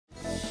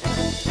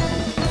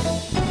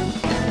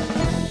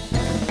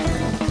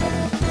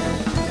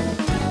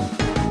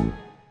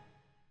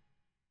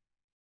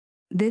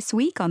this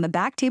week on the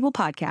BackTable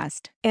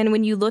podcast. And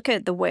when you look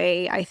at the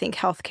way I think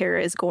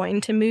healthcare is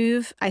going to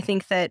move, I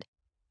think that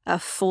a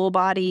full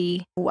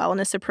body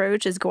wellness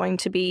approach is going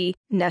to be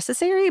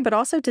necessary, but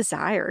also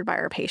desired by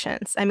our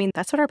patients. I mean,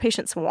 that's what our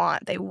patients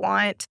want. They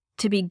want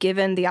to be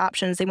given the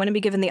options. They want to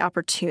be given the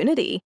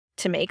opportunity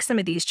to make some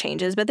of these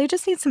changes, but they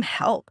just need some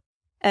help.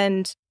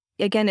 And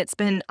again, it's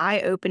been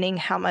eye-opening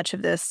how much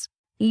of this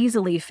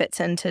easily fits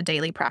into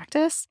daily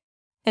practice.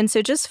 And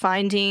so just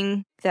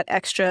finding that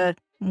extra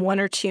 1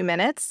 or 2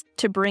 minutes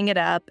to bring it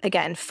up.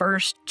 Again,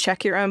 first,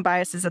 check your own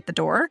biases at the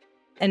door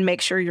and make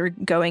sure you're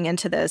going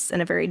into this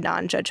in a very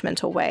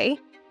non-judgmental way.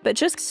 But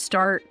just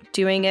start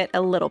doing it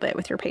a little bit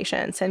with your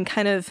patients and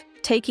kind of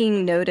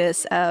taking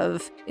notice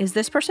of, is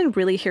this person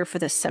really here for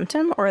this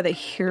symptom, or are they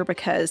here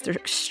because they're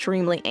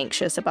extremely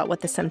anxious about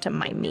what the symptom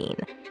might mean?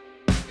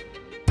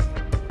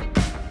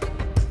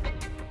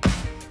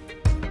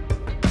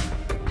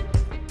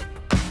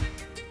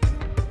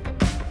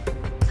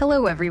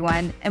 Hello,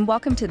 everyone, and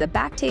welcome to the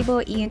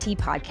BackTable ENT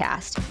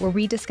podcast, where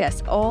we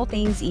discuss all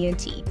things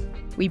ENT.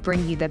 We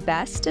bring you the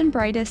best and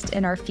brightest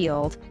in our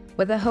field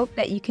with the hope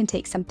that you can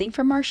take something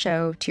from our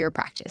show to your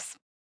practice.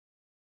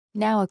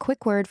 Now, a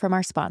quick word from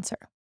our sponsor.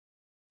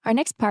 Our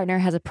next partner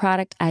has a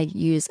product I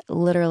use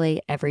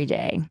literally every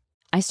day.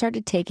 I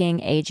started taking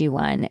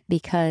AG1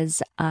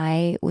 because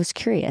I was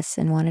curious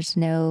and wanted to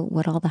know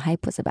what all the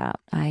hype was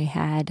about. I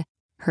had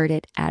heard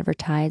it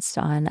advertised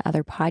on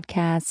other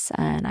podcasts,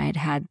 and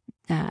I'd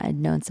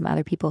known some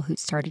other people who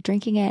started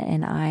drinking it,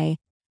 and I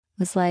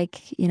was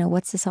like,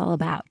 what's this all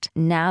about?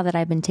 Now that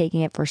I've been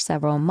taking it for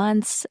several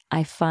months,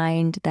 I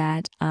find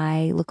that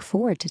I look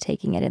forward to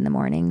taking it in the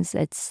mornings.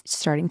 It's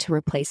starting to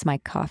replace my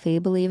coffee,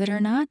 believe it or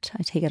not.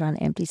 I take it on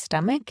an empty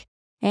stomach,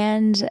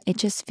 and it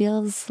just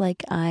feels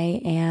like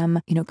I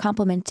am,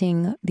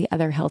 complementing the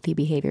other healthy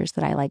behaviors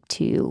that I like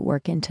to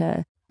work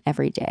into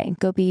every day.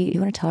 Gopi,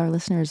 you want to tell our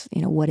listeners,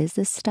 what is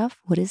this stuff?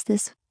 What is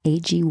this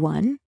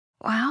AG1?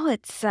 Wow,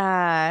 it's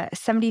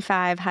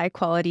 75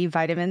 high-quality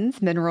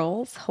vitamins,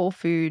 minerals, whole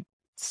food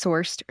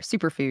sourced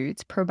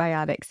superfoods,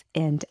 probiotics,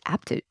 and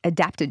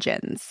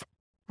adaptogens.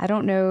 I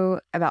don't know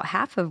about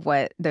half of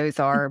what those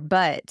are,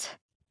 but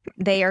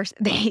they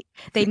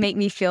make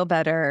me feel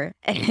better,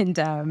 and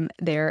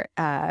they're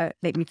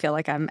make me feel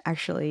like I'm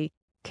actually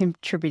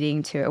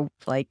contributing to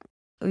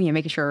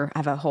making sure I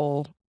have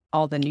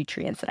all the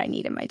nutrients that I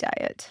need in my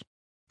diet.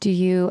 Do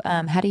you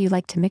how do you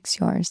like to mix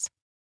yours?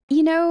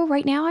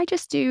 Right now I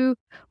just do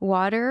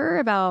water,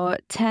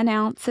 about 10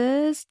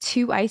 ounces,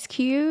 2 ice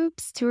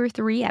cubes, 2 or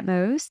 3 at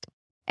most,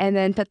 and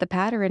then put the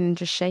powder in and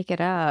just shake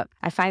it up.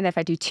 I find that if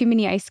I do too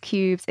many ice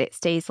cubes, it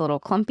stays a little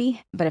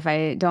clumpy. But if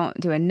I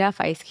don't do enough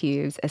ice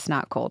cubes, it's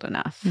not cold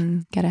enough.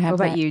 Gotta have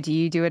What about you? Do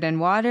you do it in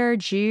water,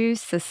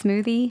 juice, a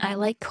smoothie? I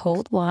like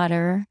cold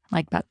water,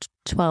 like about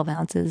 12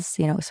 ounces,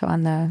 so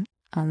on the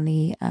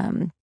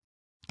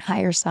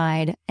higher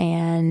side,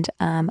 and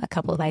a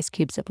couple of ice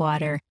cubes of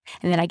water,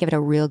 and then I give it a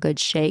real good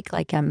shake,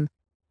 like I'm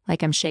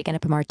shaking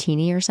up a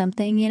martini or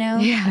something,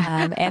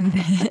 Yeah. And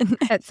then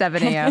At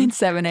 7 a.m. At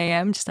 7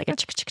 a.m., just like a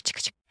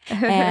chick,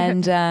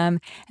 and then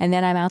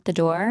I'm out the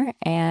door,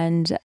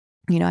 and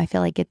I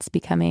feel like it's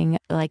becoming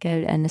like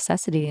a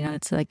necessity.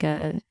 It's like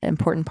a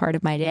important part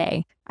of my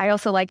day. I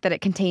also like that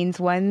it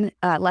contains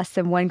less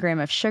than 1 gram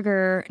of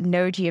sugar,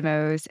 no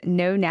GMOs,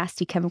 no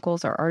nasty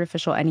chemicals or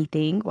artificial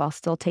anything, while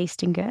still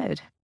tasting good.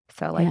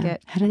 So I like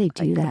it. How do they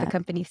do that? The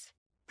companies.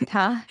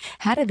 Huh?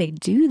 How do they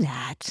do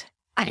that?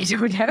 I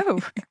don't know.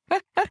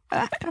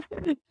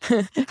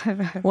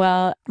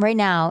 Well, right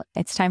now,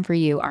 it's time for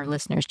you, our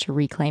listeners, to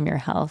reclaim your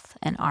health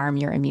and arm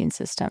your immune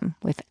system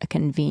with a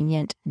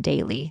convenient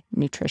daily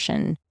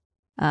nutritional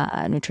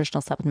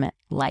supplement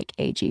like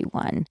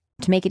AG1.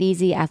 To make it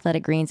easy,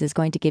 Athletic Greens is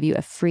going to give you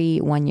a free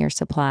 1-year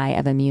supply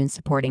of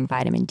immune-supporting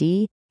vitamin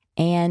D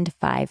and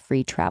 5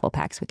 free travel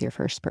packs with your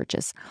first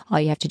purchase.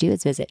 All you have to do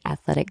is visit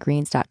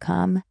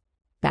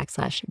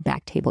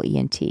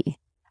athleticgreens.com/BackTableENT.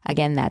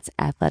 Again, that's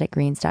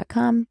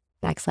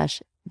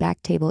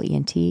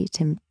athleticgreens.com/BackTableENT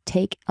to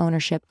take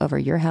ownership over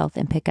your health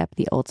and pick up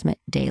the ultimate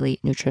daily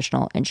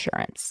nutritional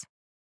insurance.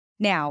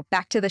 Now,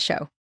 back to the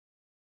show.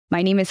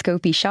 My name is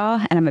Gopi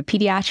Shah, and I'm a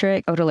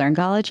pediatric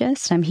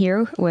otolaryngologist. I'm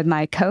here with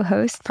my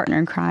co-host, partner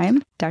in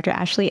crime, Dr.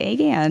 Ashley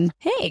Agan.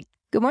 Hey,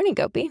 good morning,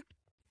 Gopi.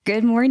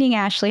 Good morning,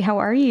 Ashley. How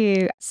are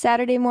you?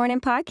 Saturday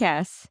morning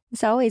podcast.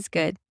 It's always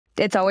good.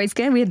 It's always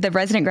good. We had the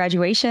resident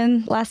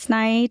graduation last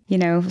night.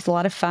 It was a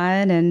lot of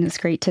fun, and it's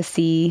great to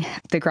see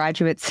the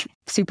graduates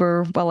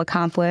super well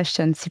accomplished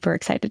and super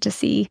excited to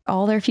see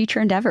all their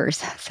future endeavors.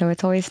 So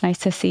it's always nice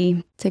to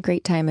see. It's a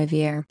great time of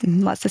year.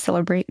 Lots to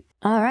celebrate.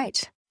 All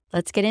right,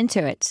 let's get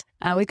into it.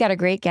 We've got a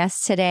great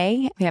guest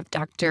today. We have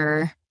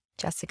Dr.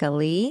 Jessica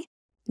Lee.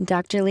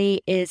 Dr.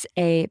 Lee is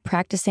a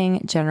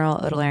practicing general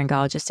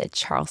otolaryngologist at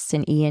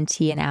Charleston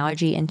ENT and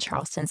Allergy in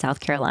Charleston,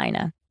 South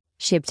Carolina.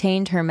 She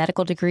obtained her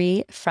medical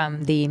degree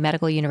from the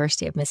Medical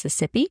University of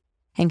Mississippi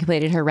and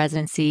completed her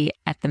residency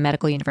at the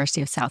Medical University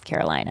of South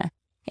Carolina.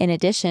 In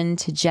addition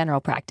to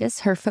general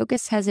practice, her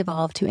focus has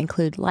evolved to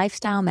include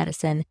lifestyle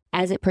medicine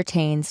as it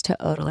pertains to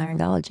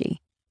otolaryngology.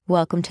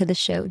 Welcome to the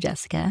show,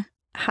 Jessica.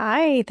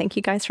 Hi, thank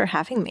you guys for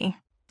having me.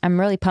 I'm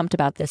really pumped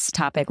about this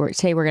topic.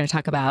 Today we're going to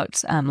talk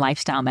about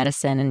lifestyle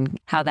medicine and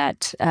how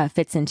that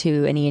fits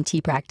into an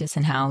ENT practice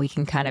and how we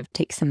can kind of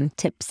take some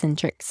tips and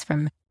tricks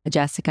from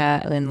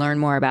Jessica and learn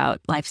more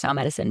about lifestyle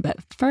medicine. But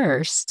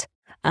first,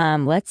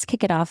 let's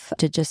kick it off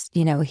to just,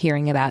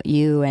 hearing about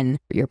you and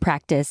your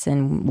practice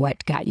and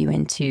what got you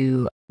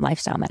into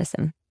lifestyle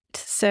medicine.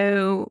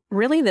 So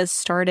really this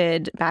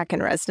started back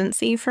in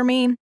residency for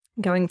me.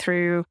 Going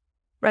through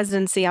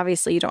residency,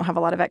 obviously you don't have a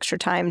lot of extra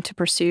time to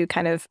pursue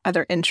kind of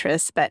other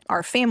interests, but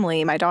our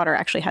family, my daughter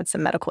actually had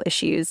some medical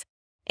issues.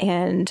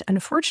 And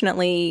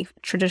unfortunately,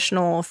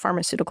 traditional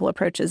pharmaceutical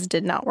approaches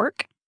did not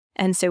work.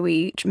 And so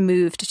we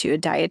moved to a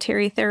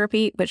dietary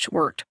therapy, which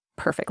worked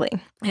perfectly.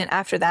 And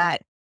after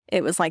that,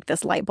 it was like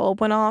this light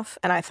bulb went off.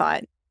 And I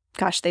thought,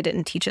 gosh, they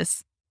didn't teach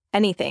us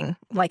anything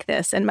like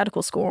this in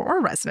medical school or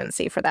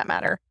residency for that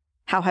matter.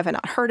 How have I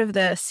not heard of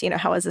this?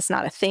 How is this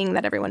not a thing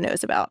that everyone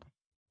knows about?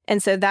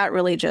 And so that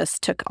really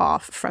just took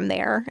off from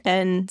there.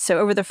 And so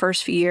over the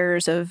first few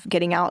years of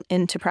getting out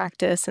into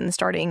practice and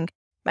starting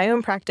my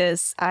own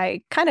practice,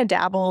 I kind of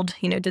dabbled,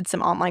 did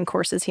some online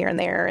courses here and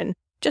there and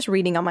just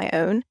reading on my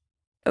own.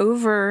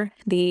 Over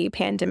the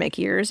pandemic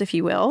years, if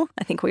you will,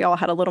 I think we all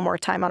had a little more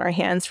time on our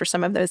hands for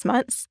some of those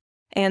months.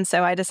 And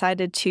so I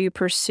decided to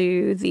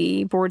pursue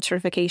the board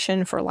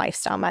certification for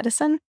lifestyle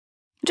medicine.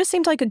 It just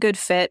seemed like a good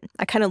fit.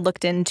 I kind of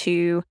looked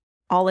into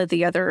all of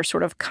the other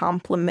sort of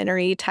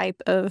complementary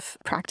type of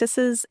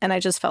practices. And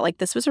I just felt like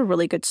this was a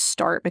really good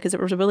start because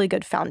it was a really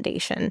good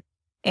foundation.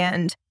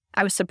 And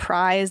I was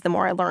surprised the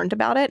more I learned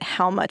about it,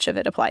 how much of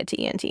it applied to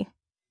ENT.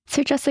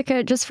 So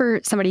Jessica, just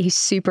for somebody who's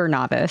super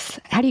novice,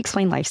 how do you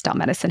explain lifestyle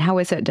medicine? How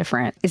is it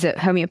different? Is it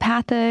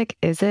homeopathic?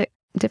 Is it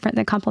different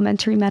than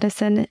complementary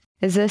medicine?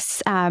 Is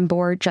this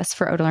board just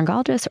for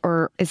otolaryngologists,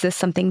 or is this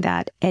something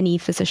that any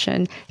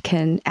physician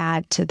can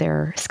add to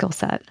their skill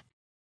set?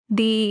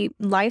 The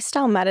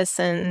lifestyle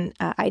medicine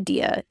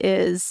idea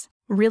is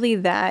really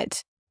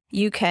that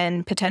you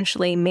can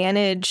potentially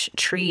manage,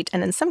 treat,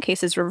 and in some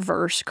cases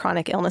reverse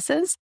chronic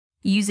illnesses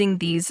using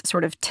these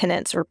sort of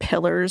tenets or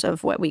pillars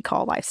of what we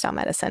call lifestyle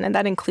medicine. And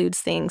that includes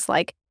things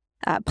like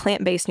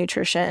plant-based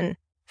nutrition,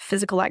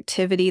 physical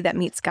activity that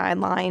meets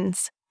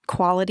guidelines,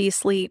 quality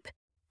sleep,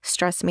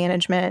 stress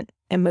management,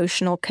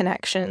 emotional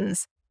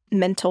connections,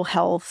 mental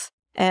health,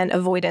 and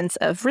avoidance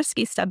of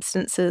risky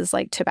substances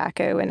like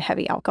tobacco and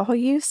heavy alcohol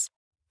use.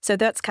 So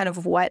that's kind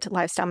of what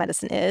lifestyle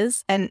medicine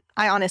is. And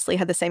I honestly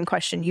had the same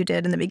question you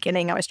did in the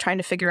beginning. I was trying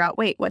to figure out,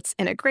 wait, what's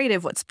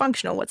integrative, what's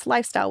functional, what's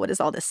lifestyle, what is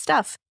all this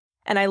stuff?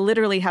 And I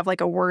literally have like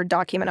a Word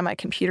document on my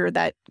computer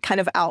that kind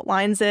of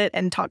outlines it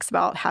and talks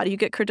about how do you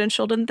get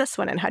credentialed in this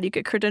one and how do you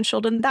get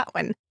credentialed in that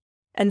one.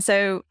 And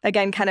so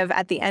again, kind of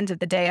at the end of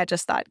the day, I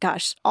just thought,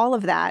 gosh, all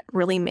of that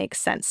really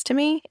makes sense to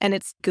me. And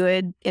it's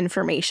good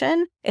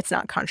information. It's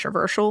not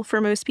controversial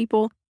for most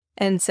people.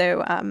 And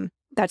so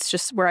that's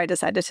just where I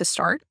decided to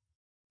start.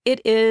 It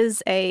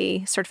is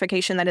a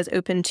certification that is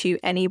open to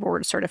any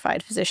board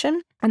certified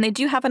physician. And they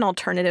do have an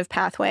alternative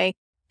pathway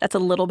that's a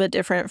little bit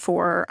different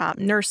for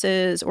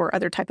nurses or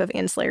other type of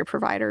ancillary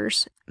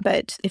providers.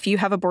 But if you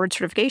have a board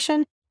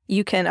certification,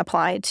 you can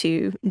apply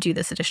to do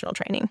this additional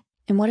training.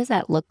 And what does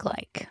that look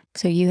like?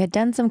 So you had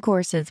done some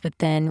courses, but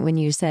then when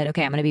you said,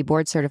 okay, I'm going to be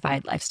board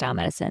certified lifestyle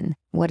medicine,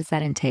 what does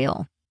that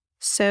entail?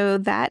 So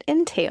that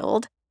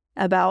entailed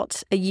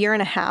about a year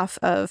and a half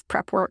of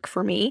prep work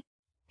for me.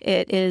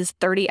 It is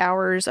 30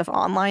 hours of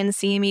online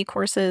CME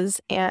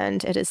courses,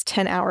 and it is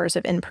 10 hours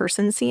of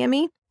in-person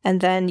CME. And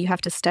then you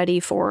have to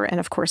study for and,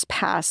 of course,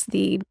 pass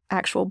the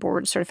actual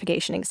board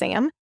certification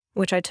exam,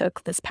 which I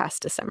took this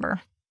past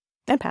December.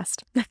 And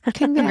passed.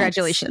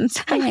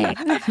 Congratulations.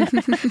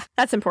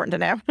 That's important to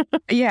know.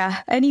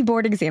 Yeah. Any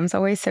board exam is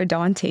always so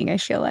daunting, I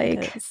feel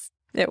like.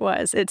 It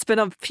was. It's been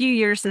a few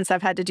years since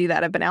I've had to do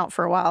that. I've been out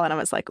for a while and I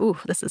was like, ooh,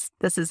 this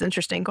is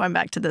interesting going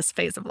back to this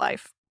phase of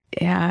life.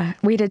 Yeah.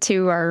 We did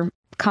too. Our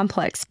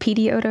complex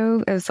PD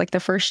Oto, it was like the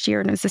first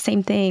year and it was the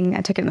same thing.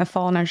 I took it in the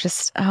fall and I was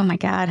just, oh my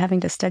God, having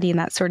to study and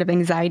that sort of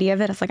anxiety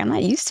of it. I was like, I'm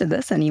not used to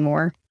this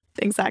anymore.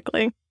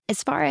 Exactly.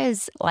 As far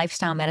as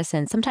lifestyle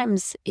medicine,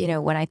 sometimes,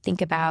 when I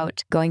think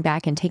about going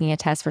back and taking a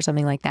test for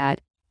something like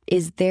that,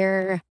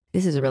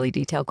 this is a really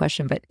detailed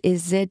question, but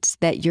is it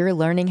that you're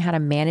learning how to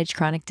manage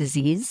chronic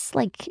disease?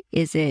 Like,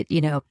 is it,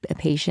 a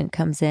patient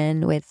comes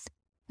in with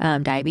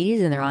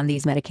diabetes and they're on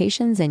these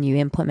medications and you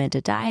implement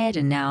a diet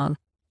and now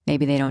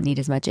maybe they don't need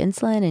as much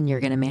insulin and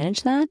you're going to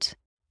manage that?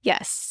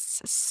 Yes.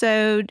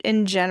 So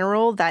in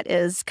general, that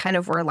is kind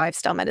of where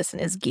lifestyle medicine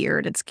is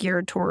geared. It's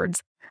geared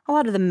towards a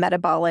lot of the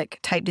metabolic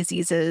type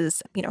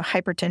diseases,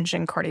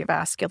 hypertension,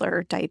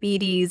 cardiovascular,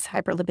 diabetes,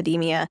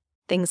 hyperlipidemia,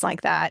 things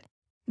like that.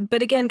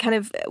 But again, kind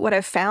of what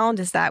I've found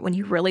is that when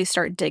you really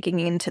start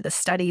digging into the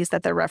studies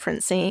that they're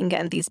referencing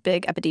and these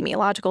big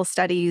epidemiological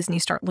studies and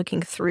you start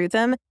looking through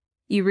them,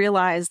 you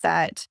realize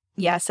that,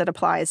 yes, it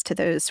applies to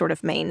those sort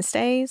of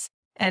mainstays.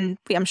 And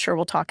I'm sure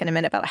we'll talk in a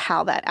minute about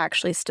how that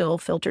actually still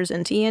filters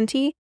into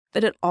ENT,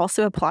 but it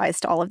also applies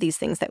to all of these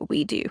things that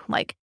we do,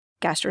 like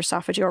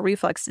gastroesophageal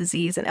reflux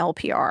disease and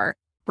LPR,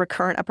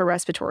 recurrent upper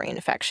respiratory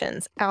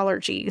infections,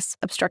 allergies,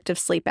 obstructive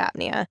sleep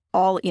apnea,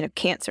 all,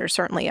 cancer,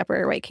 certainly upper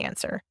airway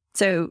cancer.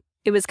 So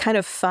it was kind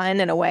of fun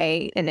in a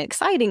way and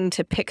exciting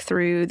to pick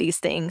through these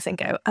things and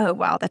go, oh,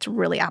 wow, that's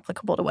really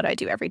applicable to what I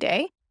do every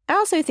day. I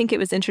also think it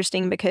was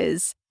interesting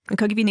because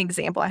I'll give you an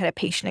example. I had a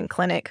patient in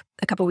clinic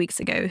a couple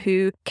weeks ago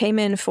who came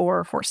in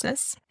for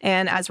hoarseness.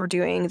 And as we're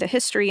doing the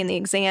history and the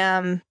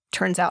exam,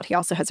 turns out he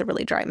also has a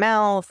really dry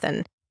mouth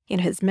and,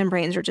 his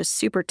membranes are just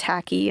super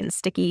tacky and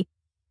sticky.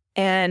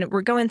 And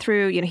we're going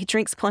through, he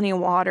drinks plenty of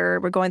water.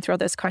 We're going through all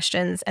those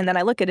questions. And then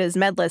I look at his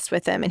med list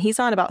with him and he's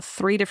on about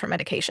 3 different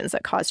medications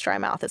that cause dry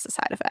mouth as a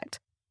side effect.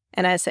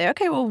 And I say,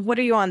 okay, well, what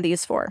are you on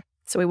these for?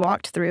 So we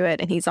walked through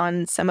it and he's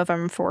on some of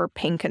them for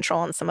pain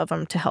control and some of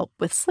them to help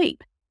with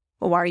sleep.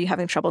 Well, why are you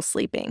having trouble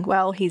sleeping?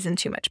 Well, he's in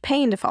too much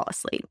pain to fall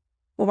asleep.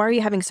 Well, why are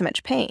you having so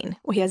much pain?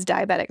 Well, he has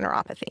diabetic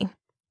neuropathy.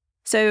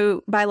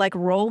 So by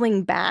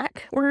rolling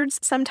backwards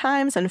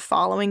sometimes and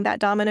following that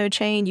domino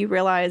chain, you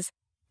realize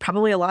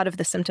probably a lot of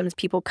the symptoms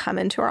people come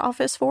into our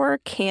office for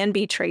can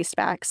be traced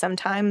back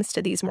sometimes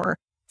to these more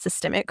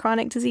systemic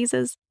chronic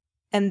diseases.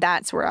 And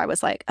that's where I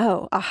was like,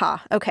 oh,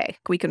 aha, okay,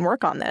 we can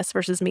work on this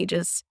versus me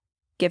just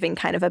giving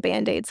kind of a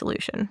Band-Aid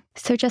solution.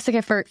 So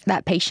Jessica, for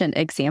that patient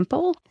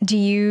example, do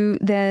you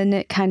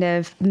then kind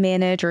of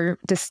manage or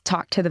just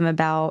talk to them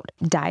about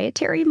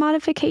dietary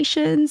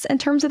modifications in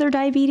terms of their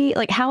diabetes?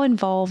 How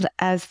involved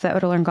as the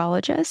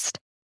otolaryngologist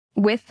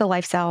with the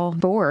lifestyle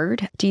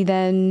board, do you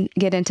then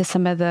get into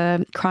some of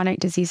the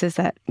chronic diseases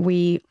that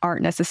we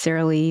aren't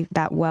necessarily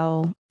that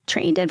well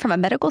trained in from a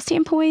medical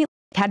standpoint?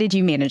 How did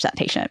you manage that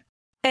patient?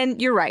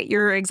 And you're right.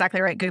 You're exactly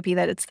right, Gopi,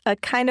 that it's a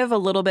kind of a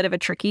little bit of a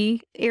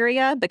tricky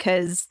area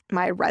because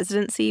my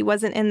residency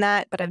wasn't in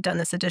that, but I've done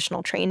this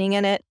additional training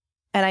in it.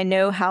 And I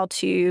know how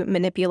to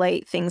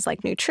manipulate things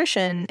like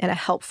nutrition in a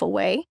helpful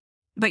way.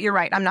 But you're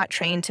right. I'm not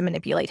trained to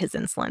manipulate his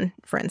insulin,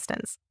 for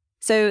instance.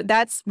 So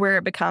that's where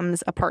it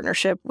becomes a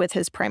partnership with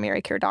his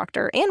primary care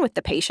doctor and with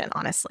the patient,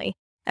 honestly.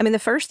 I mean, the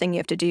first thing you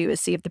have to do is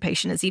see if the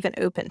patient is even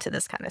open to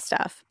this kind of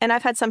stuff. And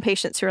I've had some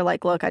patients who are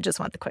like, look, I just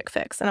want the quick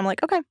fix. And I'm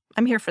like, okay,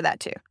 I'm here for that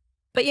too.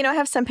 But, I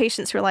have some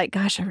patients who are like,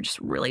 gosh, I just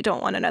really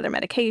don't want another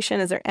medication.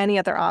 Is there any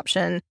other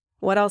option?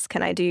 What else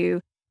can I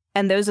do?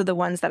 And those are the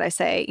ones that I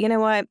say, you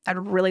know what, I'd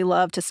really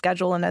love to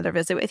schedule another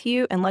visit with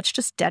you. And let's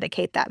just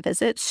dedicate that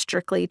visit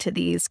strictly to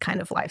these kind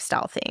of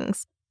lifestyle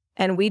things.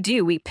 And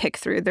we pick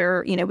through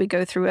their, we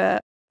go through a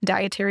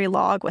dietary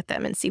log with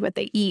them and see what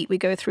they eat. We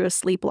go through a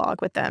sleep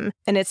log with them.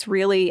 And it's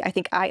really, I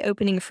think,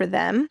 eye-opening for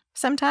them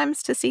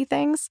sometimes to see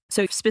things.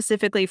 So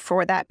specifically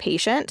for that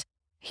patient,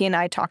 he and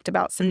I talked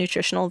about some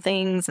nutritional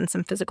things and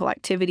some physical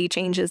activity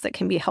changes that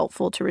can be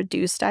helpful to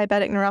reduce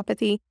diabetic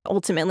neuropathy.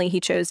 Ultimately, he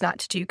chose not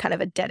to do kind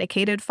of a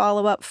dedicated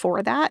follow-up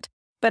for that.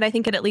 But I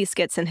think it at least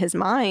gets in his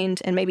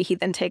mind, and maybe he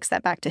then takes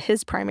that back to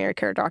his primary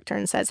care doctor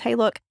and says, hey,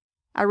 look,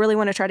 I really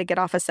want to try to get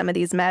off of some of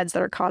these meds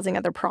that are causing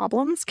other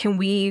problems. Can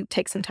we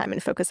take some time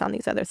and focus on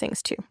these other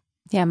things too?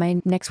 Yeah,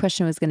 my next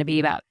question was going to be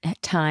about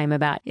time,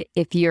 about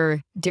if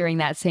you're during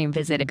that same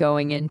visit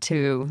going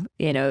into,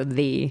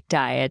 the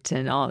diet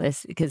and all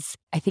this, because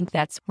I think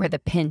that's where the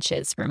pinch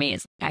is for me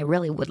is I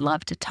really would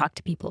love to talk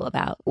to people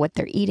about what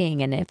they're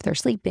eating and if they're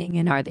sleeping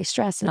and are they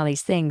stressed and all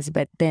these things.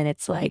 But then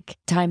it's like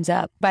time's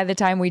up. By the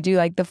time we do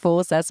the full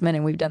assessment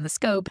and we've done the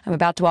scope, I'm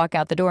about to walk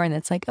out the door and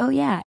it's like, oh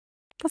yeah.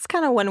 That's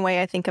kind of one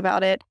way I think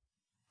about it.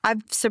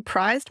 I've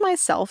surprised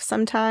myself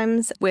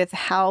sometimes with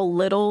how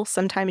little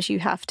sometimes you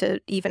have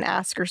to even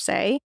ask or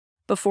say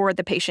before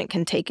the patient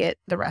can take it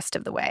the rest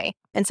of the way.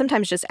 And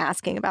sometimes just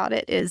asking about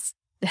it is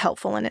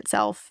helpful in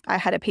itself. I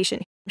had a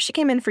patient, she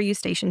came in for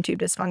eustachian tube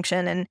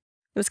dysfunction, and it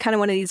was kind of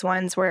one of these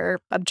ones where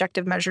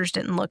objective measures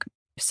didn't look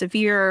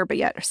severe, but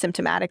yet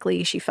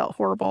symptomatically she felt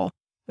horrible,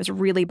 was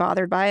really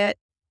bothered by it.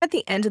 At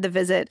the end of the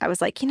visit, I was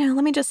like,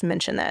 let me just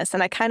mention this.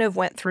 And I kind of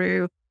went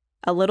through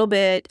a little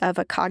bit of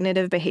a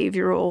cognitive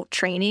behavioral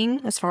training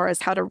as far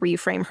as how to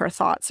reframe her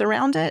thoughts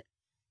around it.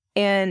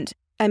 And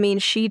I mean,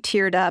 she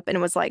teared up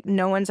and was like,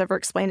 no one's ever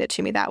explained it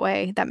to me that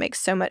way. That makes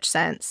so much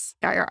sense.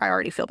 I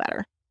already feel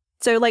better.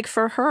 So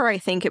for her, I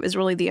think it was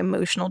really the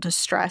emotional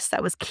distress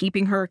that was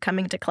keeping her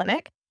coming to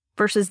clinic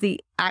versus the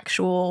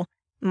actual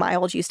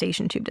mild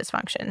eustachian tube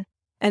dysfunction.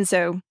 And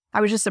so I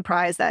was just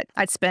surprised that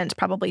I'd spent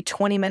probably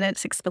 20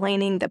 minutes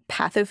explaining the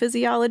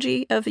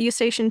pathophysiology of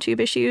eustachian tube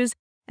issues,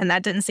 and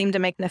that didn't seem to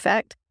make an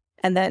effect.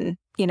 And then,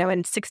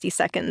 in 60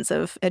 seconds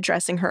of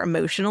addressing her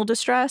emotional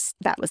distress,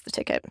 that was the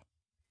ticket.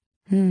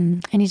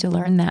 I need to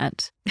learn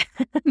that.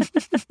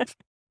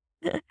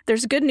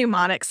 There's good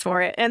mnemonics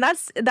for it. And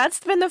that's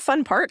been the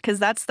fun part, because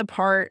that's the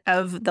part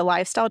of the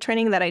lifestyle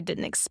training that I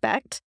didn't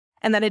expect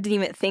and that I didn't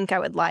even think I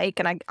would like.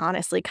 And I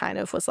honestly kind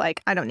of was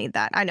like, I don't need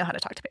that. I know how to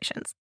talk to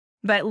patients.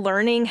 But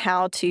learning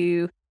how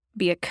to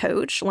be a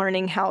coach,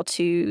 learning how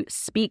to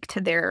speak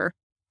to their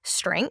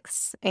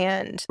strengths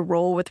and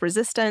roll with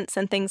resistance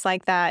and things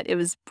like that, it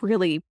was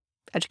really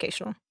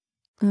educational.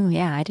 Oh,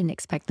 yeah. I didn't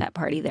expect that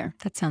part either.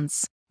 That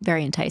sounds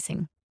very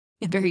enticing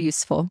and very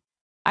useful.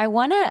 I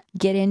want to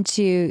get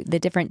into the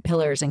different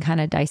pillars and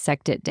kind of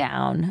dissect it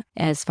down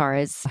as far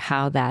as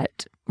how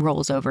that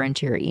rolls over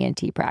into your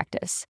ENT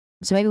practice.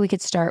 So maybe we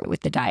could start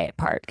with the diet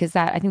part, because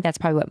I think that's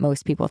probably what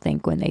most people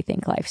think when they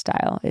think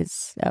lifestyle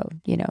is, oh,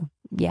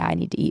 yeah, I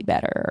need to eat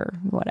better or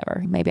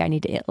whatever. Maybe I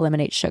need to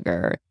eliminate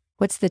sugar.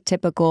 What's the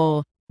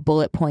typical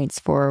bullet points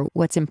for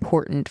what's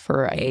important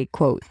for a,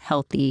 quote,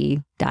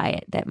 healthy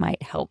diet that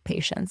might help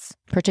patients,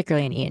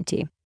 particularly in ENT?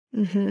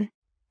 Mm-hmm.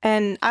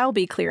 And I'll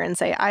be clear and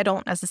say I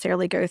don't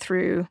necessarily go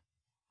through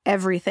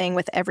everything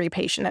with every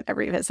patient at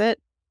every visit,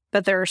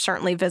 but there are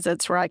certainly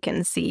visits where I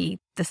can see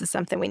this is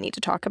something we need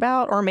to talk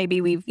about. Or maybe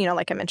we've,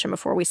 like I mentioned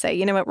before, we say,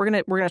 you know what, we're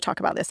gonna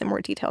talk about this in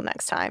more detail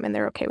next time, and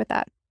they're okay with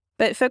that.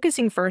 But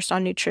focusing first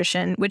on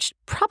nutrition, which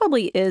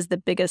probably is the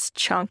biggest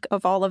chunk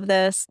of all of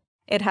this,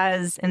 it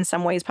has in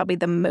some ways probably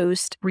the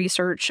most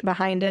research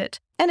behind it.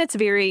 And it's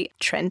very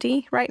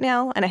trendy right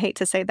now, and I hate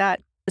to say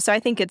that. So I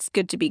think it's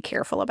good to be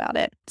careful about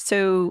it.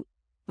 So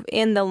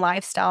in the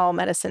lifestyle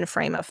medicine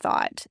frame of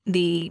thought,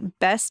 the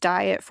best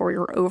diet for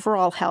your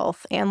overall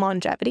health and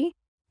longevity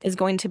is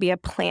going to be a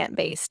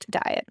plant-based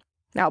diet.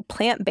 Now,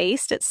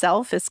 plant-based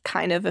itself is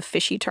kind of a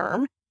fishy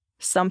term.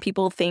 Some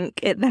people think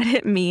that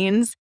it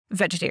means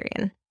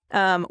vegetarian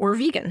or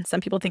vegan.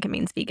 Some people think it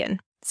means vegan.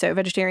 So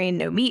vegetarian,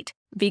 no meat,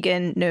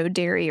 vegan, no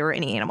dairy or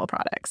any animal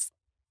products.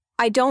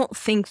 I don't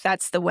think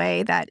that's the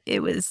way that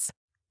it was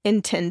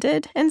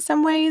intended in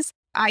some ways.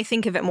 I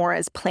think of it more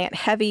as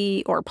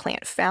plant-heavy or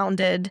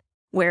plant-founded,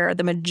 where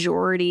the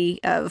majority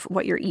of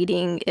what you're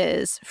eating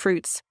is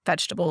fruits,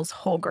 vegetables,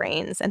 whole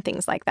grains, and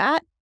things like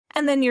that.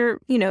 And then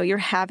you're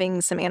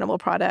having some animal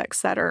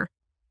products that are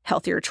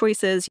healthier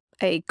choices,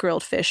 a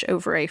grilled fish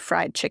over a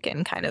fried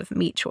chicken kind of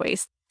meat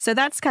choice. So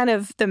that's kind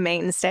of the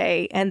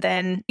mainstay. And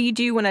then you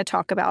do want to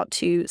talk about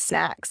too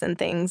snacks and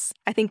things.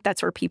 I think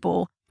that's where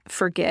people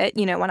forget,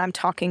 when I'm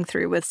talking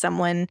through with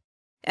someone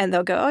and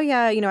they'll go, oh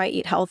yeah, I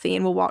eat healthy,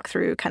 and we'll walk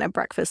through kind of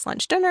breakfast,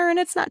 lunch, dinner, and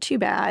it's not too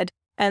bad.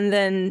 And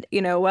then,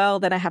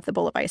 then I have the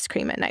bowl of ice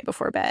cream at night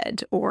before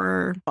bed,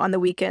 or on the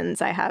weekends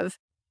I have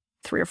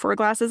 3 or 4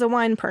 glasses of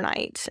wine per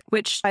night,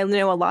 which I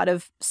know a lot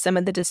of some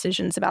of the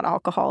decisions about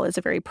alcohol is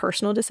a very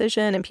personal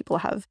decision, and people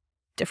have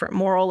different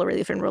moral or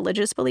different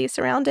religious beliefs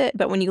around it.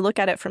 But when you look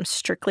at it from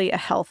strictly a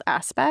health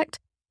aspect,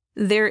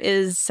 there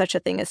is such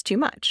a thing as too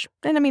much.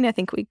 And I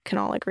think we can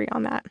all agree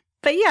on that.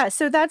 But yeah,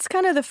 so that's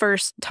kind of the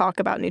first talk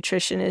about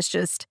nutrition, is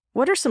just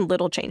what are some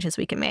little changes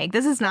we can make?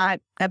 This is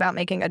not about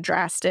making a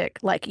drastic,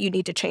 like you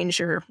need to change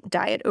your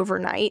diet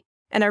overnight.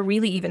 And I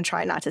really even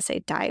try not to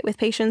say diet with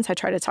patients. I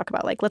try to talk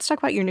about let's talk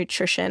about your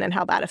nutrition and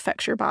how that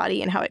affects your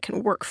body and how it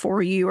can work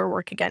for you or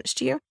work against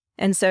you.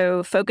 And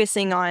so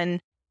focusing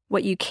on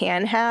what you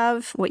can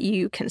have, what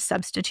you can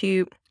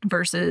substitute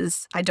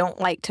versus I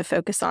don't like to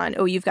focus on,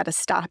 oh, you've got to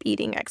stop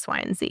eating X, Y,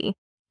 and Z.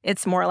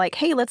 It's more like,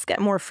 hey, let's get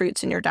more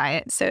fruits in your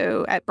diet.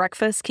 So at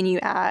breakfast, can you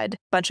add a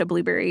bunch of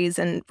blueberries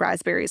and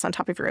raspberries on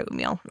top of your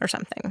oatmeal or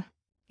something?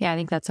 Yeah, I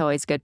think that's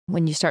always good.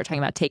 When you start talking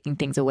about taking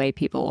things away,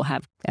 people will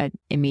have an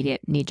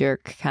immediate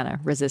knee-jerk kind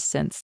of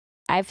resistance.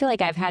 I feel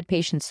like I've had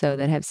patients, though,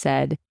 that have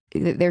said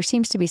there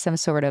seems to be some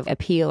sort of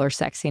appeal or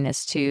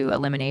sexiness to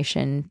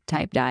elimination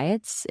type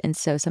diets. And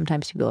so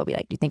sometimes people will be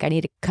like, do you think I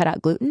need to cut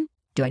out gluten?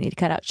 Do I need to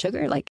cut out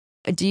sugar?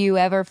 Do you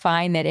ever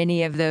find that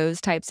any of those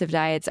types of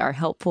diets are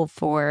helpful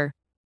for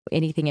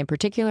anything in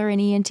particular in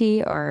ENT,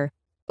 or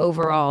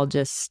overall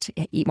just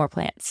eat more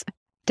plants?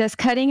 Does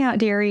cutting out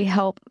dairy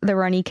help the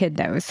runny kid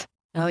nose?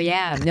 Oh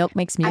yeah, milk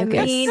makes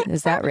mucus.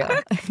 Is that real?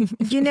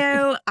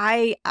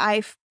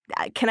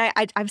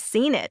 I've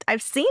seen it.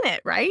 I've seen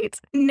it, right?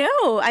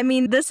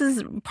 No, this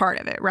is part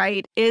of it,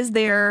 right? Is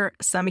there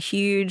some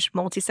huge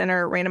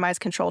multi-center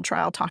randomized controlled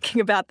trial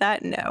talking about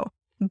that? No.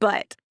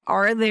 But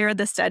are there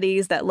the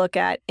studies that look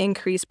at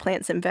increased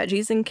plants and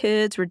veggies in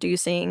kids,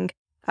 reducing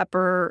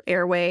upper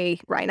airway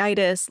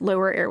rhinitis,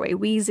 lower airway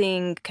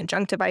wheezing,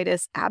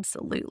 conjunctivitis?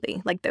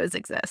 Absolutely. Those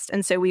exist.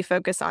 And so we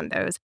focus on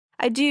those.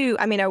 I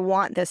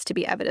want this to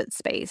be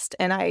evidence-based,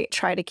 and I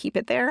try to keep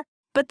it there.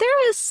 But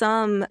there is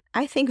some,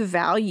 I think,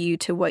 value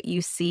to what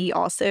you see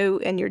also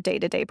in your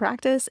day-to-day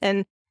practice.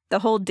 And the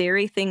whole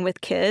dairy thing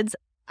with kids,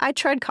 I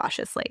tread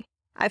cautiously.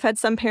 I've had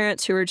some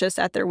parents who are just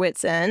at their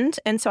wits'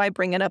 end, and so I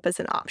bring it up as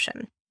an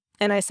option.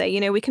 And I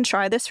say, we can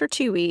try this for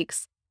 2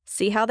 weeks,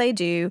 see how they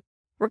do.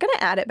 We're going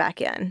to add it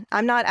back in.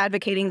 I'm not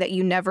advocating that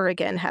you never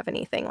again have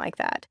anything like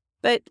that.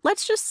 But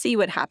let's just see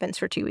what happens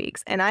for 2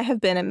 weeks. And I have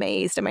been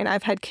amazed.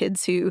 I've had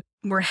kids who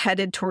were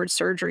headed towards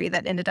surgery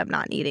that ended up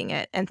not needing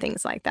it and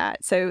things like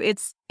that. So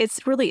it's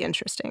really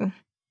interesting.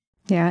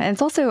 Yeah. And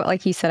it's also,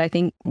 like you said, I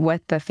think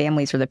what the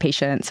families or the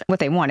patients, what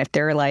they want, if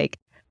they're like,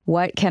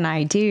 what can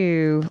I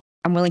do?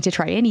 I'm willing to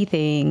try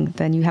anything,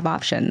 then you have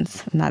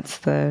options. And that's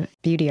the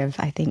beauty of,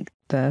 I think,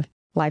 the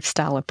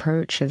lifestyle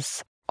approach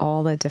is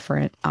all the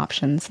different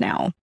options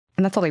now.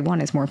 And that's all they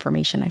want is more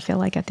information, I feel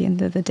like, at the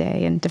end of the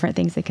day, and different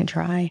things they can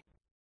try.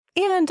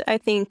 And I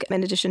think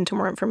in addition to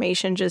more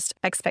information, just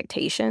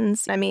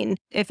expectations.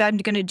 If I'm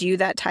going to do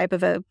that type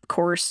of a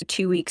course,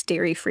 2 weeks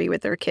dairy-free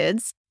with their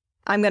kids,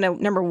 I'm going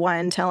to, number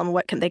one, tell them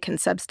what they can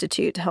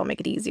substitute to help make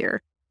it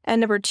easier.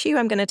 And number two,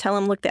 I'm going to tell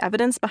them, look, the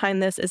evidence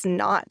behind this is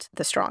not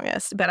the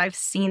strongest, but I've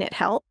seen it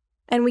help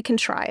and we can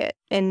try it.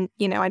 And,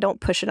 I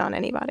don't push it on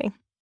anybody.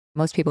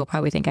 Most people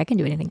probably think I can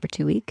do anything for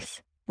 2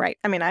 weeks. Right.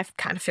 I mean, I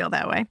kind of feel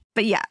that way.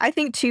 But yeah, I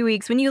think 2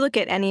 weeks, when you look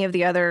at any of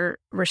the other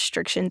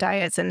restriction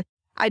diets, and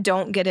I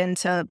don't get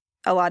into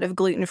a lot of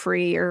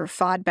gluten-free or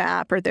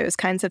FODMAP or those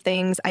kinds of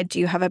things. I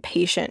do have a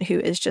patient who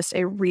is just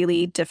a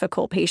really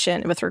difficult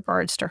patient with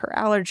regards to her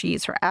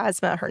allergies, her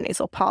asthma, her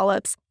nasal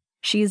polyps.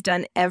 She's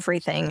done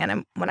everything.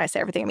 And when I say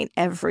everything, I mean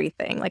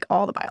everything, like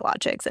all the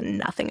biologics, and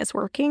nothing is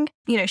working.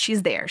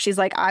 She's there. She's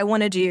like, I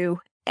want to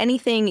do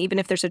anything, even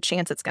if there's a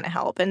chance it's going to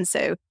help. And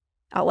so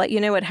I'll let you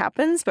know what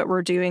happens, but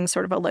we're doing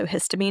sort of a low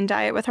histamine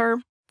diet with her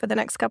for the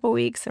next couple of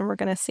weeks, and we're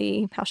going to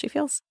see how she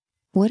feels.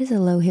 What is a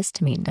low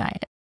histamine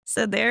diet?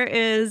 So there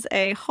is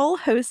a whole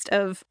host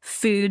of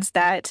foods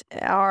that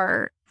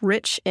are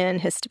rich in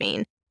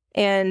histamine.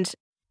 And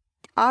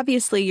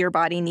obviously, your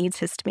body needs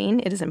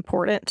histamine. It is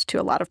important to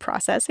a lot of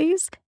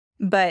processes.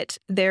 But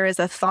there is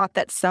a thought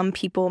that some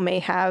people may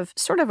have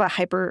sort of a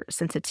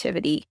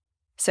hypersensitivity.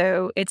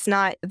 So it's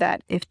not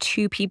that if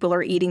two people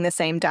are eating the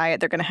same diet,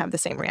 they're going to have the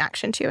same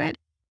reaction to it.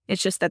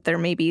 It's just that there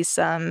may be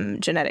some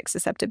genetic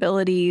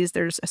susceptibilities.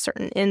 There's a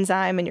certain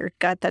enzyme in your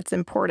gut that's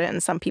important,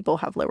 and some people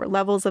have lower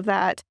levels of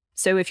that.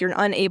 So if you're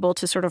unable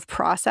to sort of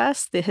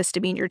process the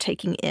histamine you're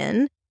taking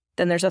in,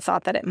 then there's a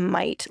thought that it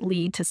might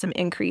lead to some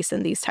increase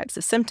in these types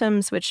of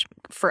symptoms, which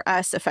for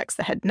us affects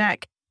the head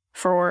neck.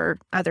 For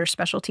other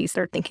specialties,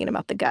 they're thinking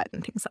about the gut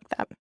and things like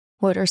that.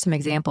 What are some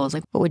examples?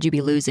 Like, what would you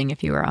be losing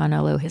if you were on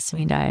a low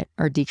histamine diet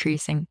or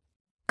decreasing?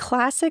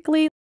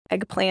 Classically,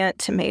 eggplant,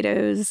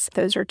 tomatoes,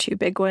 those are two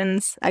big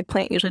ones.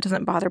 Eggplant usually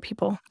doesn't bother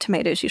people.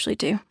 Tomatoes usually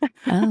do.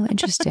 Oh,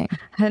 interesting.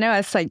 I know,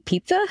 it's like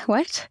pizza?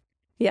 What?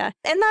 Yeah.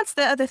 And that's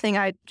the other thing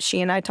she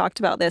and I talked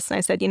about this. And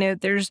I said,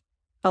 there's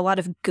a lot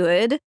of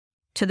good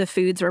to the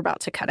foods we're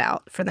about to cut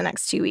out for the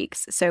next 2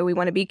 weeks. So we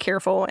want to be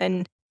careful.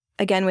 And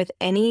again, with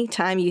any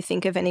time you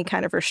think of any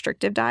kind of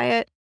restrictive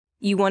diet,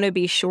 you want to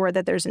be sure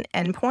that there's an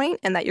endpoint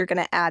and that you're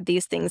going to add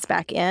these things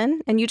back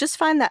in. And you just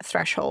find that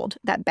threshold,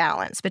 that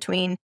balance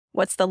between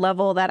what's the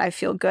level that I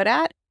feel good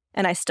at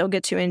and I still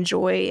get to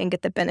enjoy and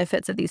get the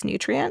benefits of these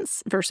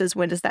nutrients versus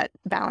when does that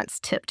balance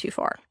tip too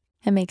far.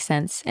 That makes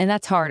sense. And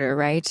that's harder,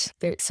 right?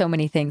 There's so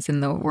many things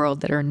in the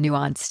world that are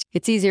nuanced.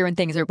 It's easier when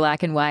things are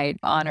black and white,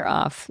 on or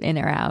off, in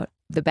or out.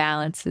 The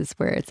balance is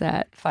where it's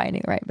at,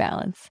 finding the right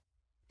balance.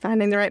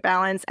 Finding the right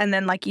balance. And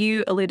then like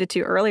you alluded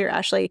to earlier,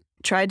 Ashley,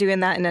 try doing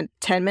that in a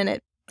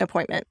 10-minute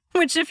appointment,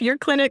 which if your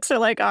clinics are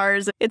like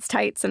ours, it's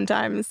tight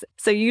sometimes.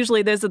 So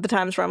usually those are the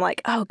times where I'm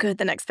like, oh, good,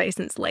 the next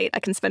patient's late. I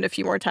can spend a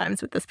few more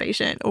times with this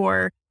patient.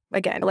 Or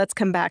again, let's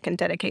come back and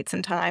dedicate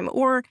some time.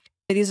 Or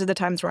these are the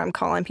times where I'm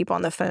calling people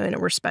on the phone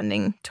and we're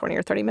spending 20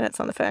 or 30 minutes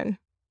on the phone,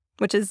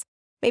 which is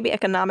maybe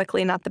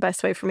economically not the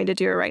best way for me to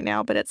do it right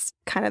now, but it's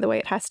kind of the way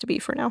it has to be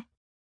for now.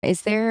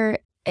 Is there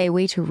a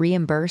way to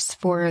reimburse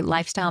for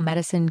lifestyle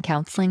medicine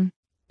counseling?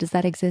 Does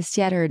that exist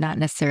yet or not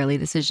necessarily?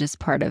 This is just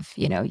part of,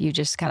 you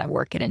just kind of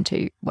work it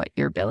into what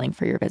you're billing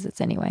for your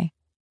visits anyway.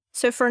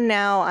 So for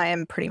now, I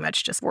am pretty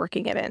much just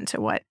working it into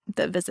what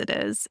the visit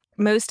is.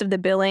 Most of the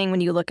billing,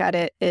 when you look at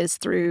it, is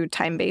through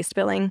time-based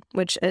billing,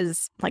 which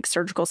is like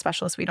surgical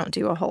specialists. We don't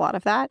do a whole lot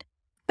of that.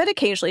 But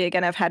occasionally,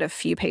 again, I've had a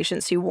few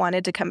patients who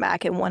wanted to come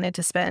back and wanted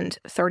to spend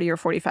 30 or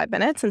 45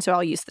 minutes. And so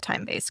I'll use the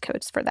time-based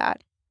codes for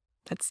that.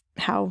 That's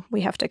how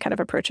we have to kind of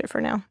approach it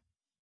for now.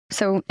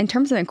 So in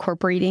terms of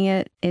incorporating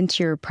it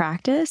into your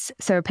practice,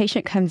 so a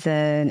patient comes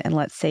in and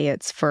let's say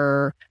it's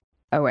for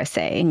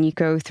OSA and you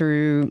go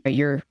through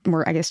your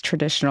more,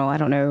 traditional,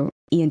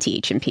 ENT,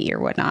 H&P or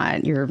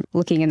whatnot. You're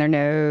looking in their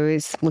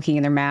nose, looking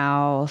in their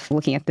mouth,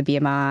 looking at the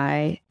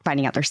BMI,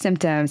 finding out their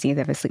symptoms, seeing if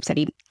they have a sleep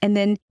study. And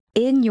then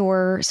in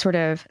your sort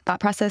of thought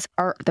process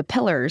are the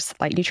pillars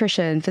like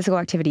nutrition, physical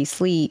activity,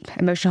 sleep,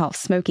 emotional health,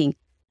 smoking.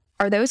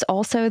 Are those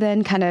also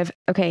then kind of,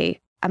 okay,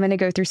 I'm going to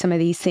go through some of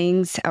these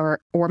things or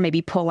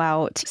maybe pull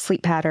out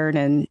sleep pattern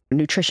and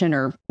nutrition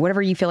or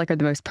whatever you feel like are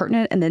the most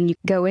pertinent. And then you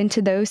go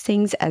into those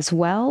things as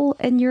well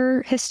in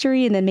your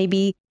history. And then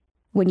maybe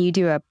when you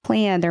do a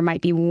plan, there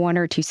might be one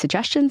or two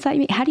suggestions.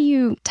 How do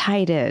you tie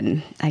it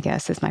in, I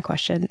guess, is my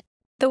question.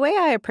 The way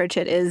I approach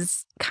it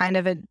is kind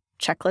of a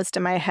checklist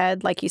in my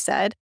head, like you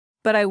said,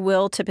 but I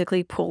will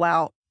typically pull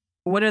out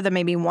what are the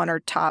maybe one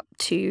or top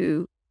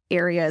two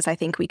areas I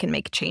think we can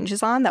make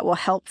changes on that will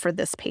help for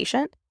this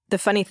patient. The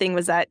funny thing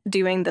was that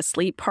doing the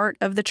sleep part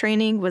of the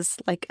training was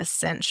like a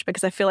cinch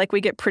because I feel like we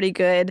get pretty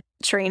good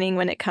training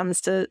when it comes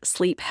to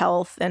sleep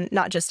health and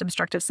not just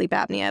obstructive sleep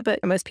apnea,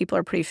 but most people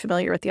are pretty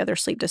familiar with the other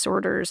sleep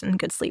disorders and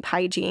good sleep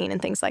hygiene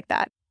and things like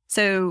that.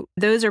 So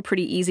those are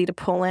pretty easy to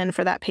pull in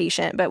for that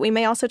patient. But we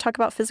may also talk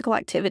about physical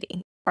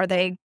activity. Are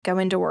they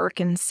going to work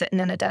and sitting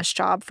in a desk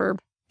job for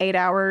 8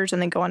 hours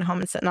and then going home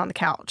and sitting on the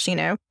couch,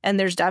 And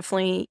there's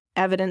definitely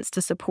evidence to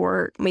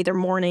support either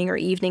morning or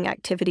evening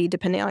activity,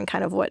 depending on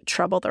kind of what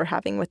trouble they're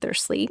having with their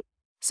sleep.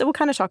 So we'll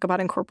kind of talk about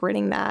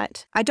incorporating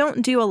that. I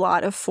don't do a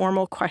lot of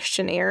formal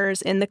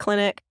questionnaires in the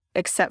clinic,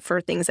 except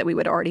for things that we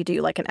would already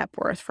do, like an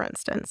Epworth, for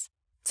instance.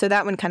 So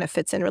that one kind of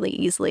fits in really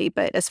easily.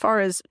 But as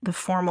far as the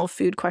formal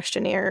food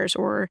questionnaires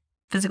or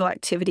physical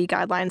activity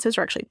guidelines, those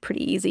are actually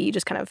pretty easy. You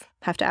just kind of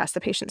have to ask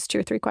the patients 2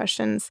 or 3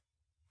 questions.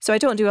 So I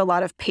don't do a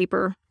lot of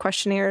paper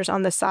questionnaires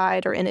on the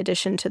side or in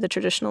addition to the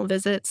traditional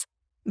visits,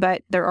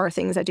 but there are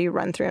things I do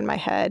run through in my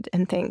head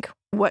and think,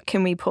 what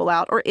can we pull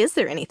out? Or is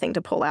there anything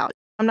to pull out?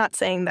 I'm not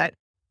saying that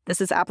this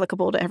is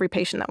applicable to every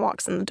patient that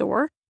walks in the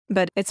door,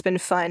 but it's been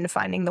fun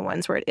finding the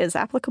ones where it is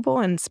applicable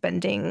and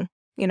spending,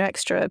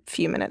 extra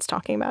few minutes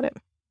talking about it.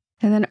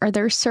 And then are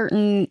there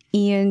certain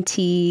ENT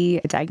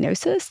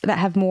diagnoses that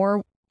have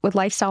more with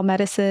lifestyle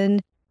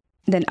medicine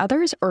than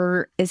others?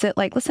 Or is it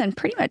like, listen,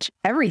 pretty much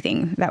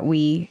everything that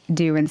we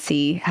do and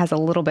see has a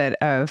little bit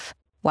of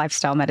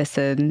lifestyle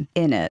medicine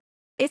in it?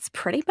 It's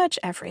pretty much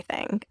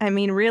everything. I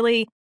mean,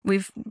 really,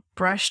 we've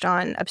brushed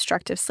on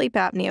obstructive sleep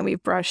apnea.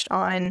 We've brushed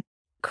on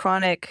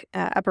chronic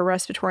upper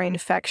respiratory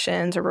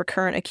infections or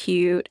recurrent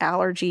acute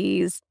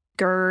allergies,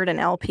 GERD and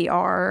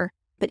LPR.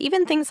 But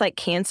even things like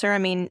cancer, I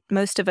mean,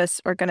 most of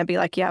us are going to be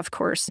like, yeah, of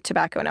course,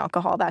 tobacco and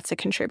alcohol, that's a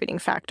contributing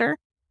factor.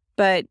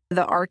 But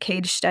the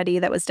ARCADE study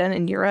that was done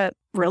in Europe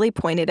really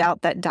pointed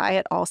out that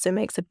diet also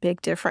makes a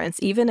big difference,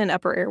 even in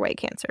upper airway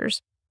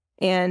cancers.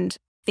 And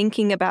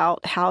thinking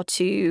about how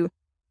to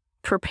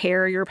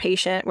prepare your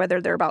patient,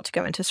 whether they're about to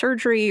go into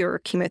surgery or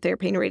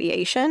chemotherapy and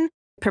radiation,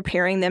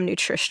 preparing them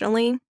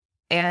nutritionally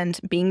and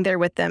being there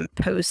with them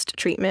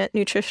post-treatment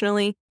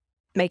nutritionally,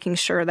 making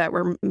sure that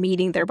we're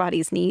meeting their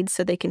body's needs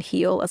so they can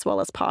heal as well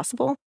as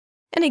possible.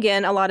 And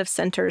again, a lot of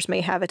centers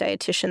may have a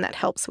dietitian that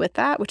helps with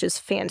that, which is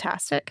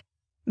fantastic.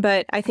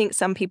 But I think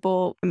some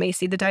people may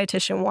see the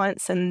dietitian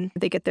once and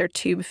they get their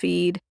tube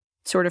feed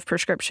sort of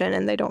prescription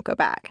and they don't go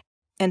back.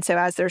 And so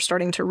as they're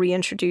starting to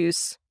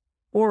reintroduce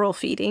oral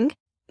feeding,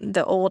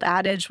 the old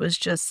adage was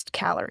just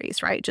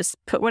calories, right? Just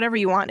put whatever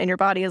you want in your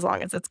body as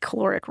long as it's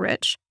caloric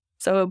rich.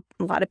 So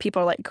a lot of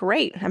people are like,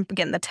 great, I'm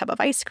getting the tub of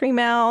ice cream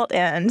out.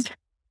 And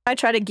I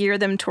try to gear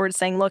them towards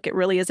saying, look, it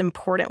really is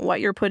important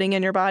what you're putting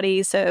in your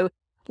body. So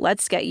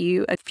let's get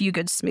you a few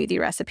good smoothie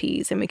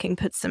recipes and we can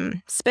put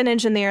some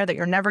spinach in there that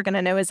you're never going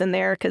to know is in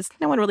there because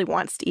no one really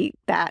wants to eat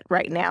that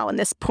right now. In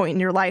this point in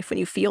your life when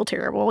you feel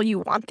terrible, you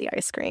want the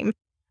ice cream.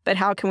 But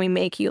how can we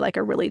make you like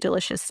a really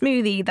delicious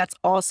smoothie that's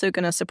also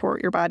going to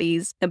support your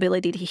body's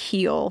ability to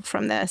heal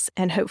from this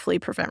and hopefully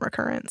prevent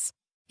recurrence?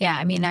 Yeah,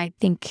 I mean, I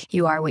think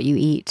you are what you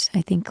eat.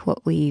 I think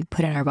what we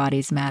put in our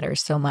bodies matters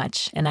so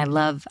much. And I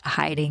love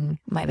hiding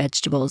my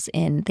vegetables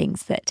in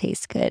things that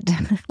taste good.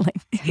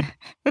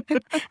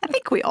 I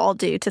think we all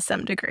do to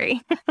some degree.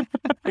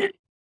 Can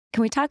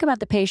we talk about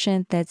the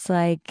patient that's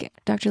like,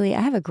 Dr. Lee,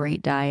 I have a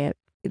great diet.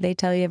 They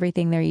tell you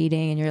everything they're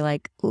eating and you're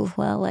like, oh,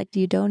 well, like,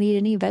 you don't eat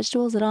any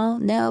vegetables at all?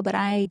 No, but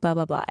I blah,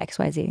 blah, blah,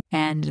 XYZ.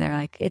 And they're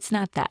like, it's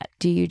not that.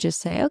 Do you just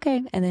say,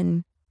 okay, and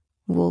then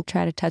we'll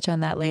try to touch on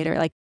that later?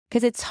 Like,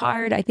 because it's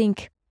hard. I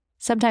think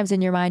sometimes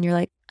in your mind, you're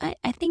like,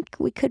 I think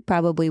we could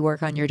probably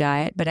work on your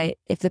diet. But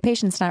if the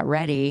patient's not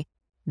ready,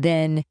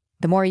 then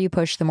the more you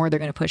push, the more they're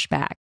going to push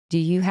back. Do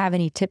you have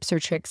any tips or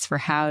tricks for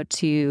how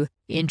to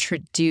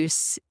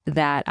introduce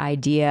that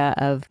idea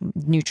of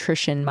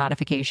nutrition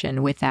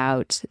modification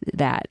without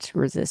that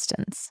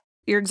resistance?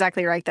 You're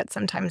exactly right that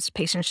sometimes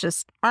patients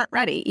just aren't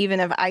ready, even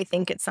if I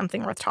think it's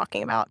something worth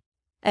talking about.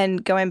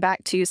 And going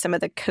back to some of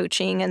the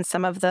coaching and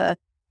some of the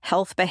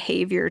health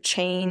behavior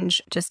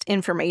change, just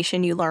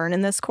information you learn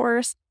in this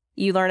course,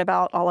 you learn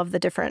about all of the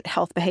different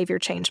health behavior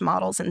change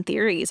models and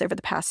theories over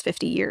the past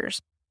 50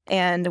 years.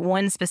 And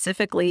one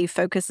specifically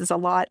focuses a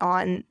lot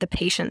on the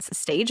patient's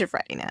stage of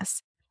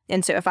readiness.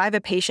 And so if I have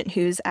a patient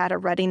who's at a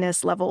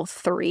readiness level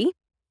 3,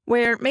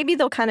 where maybe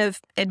they'll kind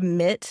of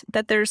admit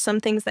that there's some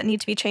things that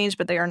need to be changed,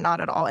 but they are not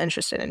at all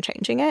interested in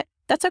changing it,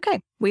 that's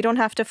okay. We don't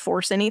have to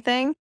force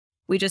anything.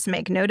 We just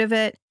make note of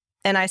it.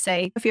 And I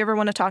say, if you ever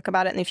want to talk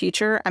about it in the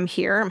future, I'm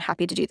here. I'm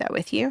happy to do that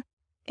with you.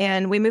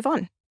 And we move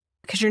on.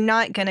 Because you're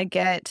not going to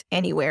get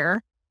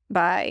anywhere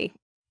by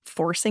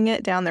forcing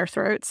it down their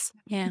throats,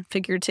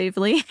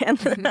 figuratively.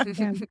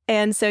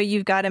 And so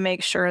you've got to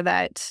make sure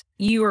that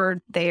you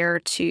are there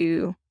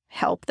to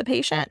help the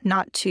patient,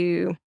 not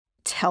to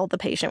tell the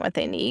patient what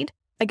they need.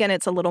 Again,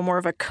 it's a little more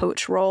of a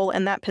coach role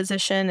in that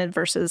position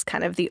versus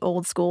kind of the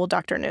old school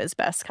doctor knows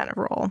best kind of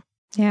role.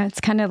 Yeah, it's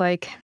kind of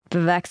like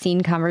the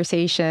vaccine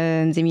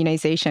conversations,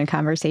 immunization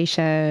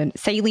conversation,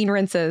 saline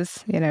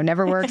rinses,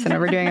 never works. And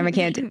we're doing them. I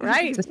can't do.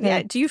 Right.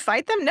 Yeah. Do you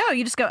fight them? No,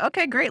 you just go,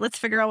 okay, great. Let's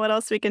figure out what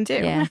else we can do.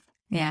 Yeah.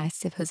 Yeah, I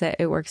suppose that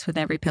it works with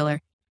every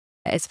pillar.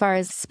 As far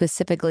as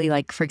specifically,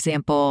 like, for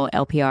example,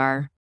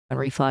 LPR and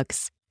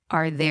reflux,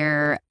 are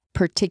there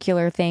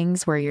particular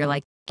things where you're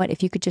like, what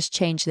if you could just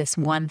change this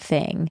one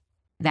thing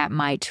that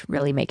might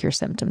really make your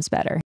symptoms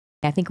better?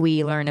 I think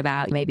we learn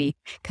about maybe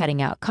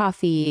cutting out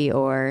coffee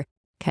or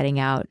cutting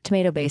out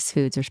tomato-based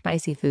foods or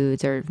spicy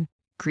foods or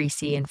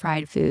greasy and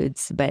fried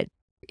foods. But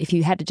if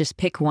you had to just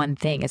pick one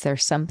thing, is there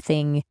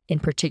something in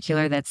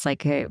particular that's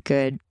like a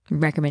good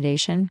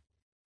recommendation?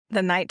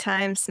 The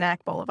nighttime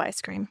snack bowl of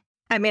ice cream.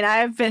 I mean,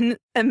 I've been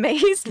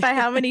amazed by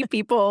how many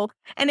people,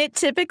 and it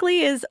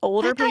typically is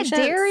older patients.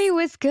 Dairy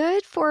was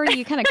good for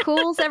you, kind of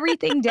cools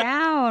everything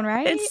down,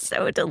 right? It's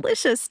so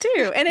delicious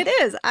too. And it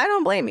is. I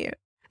don't blame you.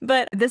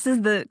 But this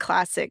is the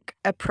classic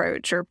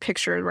approach or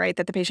picture, right,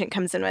 that the patient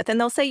comes in with. And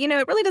they'll say,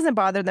 it really doesn't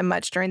bother them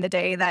much during the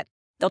day that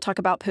they'll talk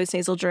about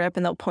postnasal drip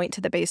and they'll point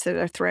to the base of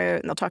their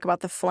throat and they'll talk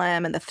about the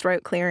phlegm and the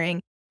throat clearing.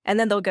 And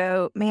then they'll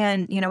go,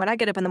 man, when I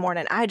get up in the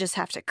morning, I just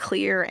have to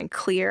clear and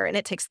clear. And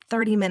it takes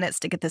 30 minutes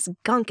to get this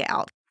gunk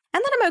out.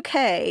 And then I'm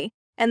okay.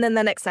 And then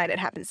the next night it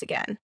happens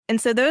again. And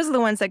so those are the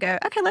ones that go,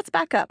 okay, let's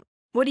back up.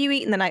 What do you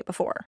eat in the night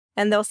before?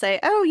 And they'll say,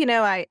 oh,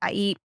 I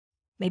eat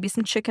maybe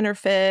some chicken or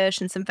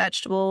fish and some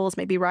vegetables,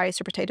 maybe rice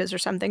or potatoes or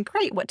something.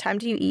 Great. What time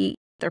do you eat?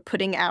 They're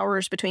putting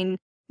hours between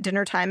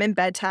dinner time and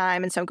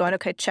bedtime. And so I'm going,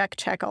 okay, check.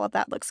 All of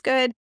that looks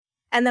good.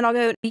 And then I'll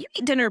go, you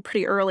eat dinner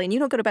pretty early and you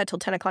don't go to bed till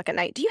 10 o'clock at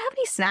night. Do you have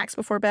any snacks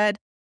before bed?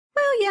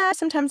 Well, yeah,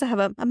 sometimes I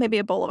have maybe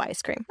a bowl of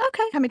ice cream.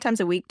 Okay. How many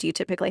times a week do you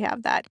typically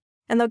have that?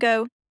 And they'll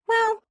go,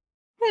 well,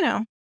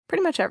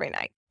 pretty much every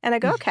night. And I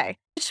go, okay,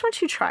 I just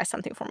want you to try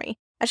something for me.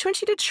 I just want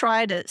you to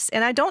try this.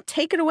 And I don't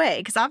take it away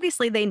because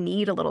obviously they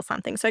need a little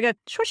something. So I go,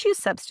 just want you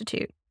to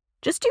substitute.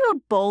 Just do a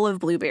bowl of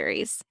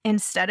blueberries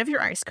instead of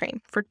your ice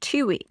cream for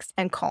 2 weeks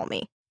and call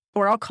me,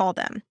 or I'll call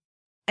them.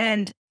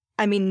 And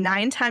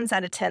 9 times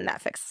out of 10,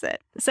 that fixes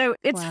it. So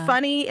it's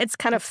funny. It's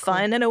kind of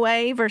fun in a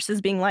way versus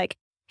being like,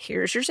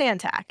 here's your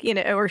Zantac,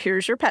 or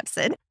here's your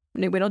Pepsid.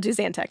 No, we don't do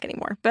Zantac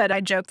anymore. But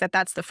I joke that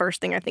that's the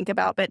first thing I think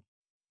about. But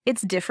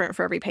it's different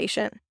for every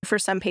patient. For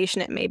some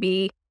patient, it may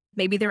be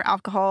maybe their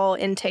alcohol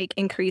intake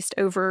increased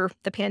over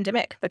the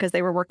pandemic because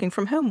they were working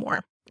from home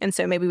more. And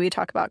so maybe we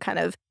talk about kind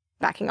of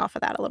backing off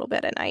of that a little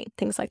bit at night,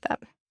 things like that.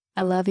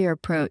 I love your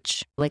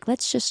approach. Like,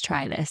 let's just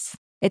try this.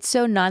 It's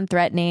so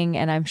non-threatening,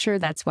 and I'm sure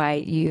that's why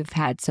you've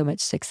had so much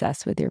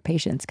success with your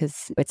patients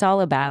because it's all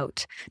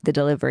about the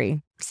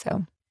delivery.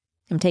 So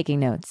I'm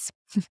taking notes.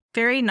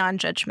 Very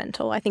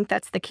non-judgmental. I think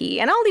that's the key.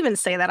 And I'll even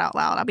say that out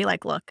loud. I'll be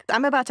like, look,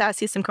 I'm about to ask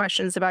you some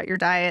questions about your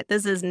diet.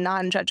 This is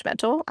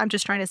non-judgmental. I'm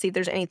just trying to see if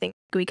there's anything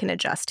we can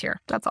adjust here.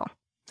 That's all.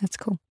 That's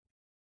cool.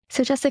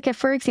 So Jessica,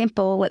 for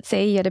example, let's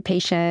say you had a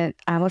patient,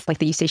 let's like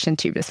the eustachian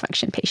tube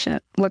dysfunction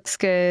patient, looks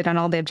good on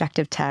all the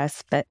objective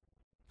tests, but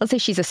let's say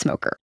she's a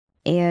smoker.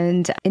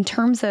 And in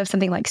terms of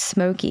something like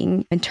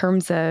smoking, in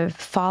terms of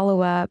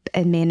follow-up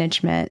and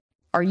management,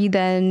 are you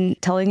then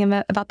telling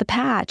them about the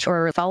patch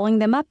or following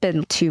them up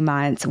in 2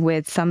 months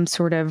with some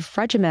sort of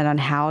regimen on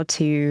how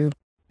to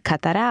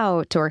cut that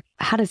out? Or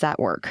how does that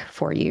work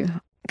for you?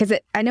 Because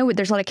I know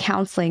there's a lot of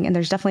counseling and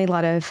there's definitely a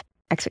lot of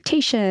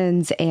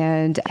expectations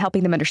and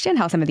helping them understand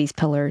how some of these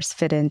pillars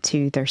fit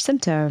into their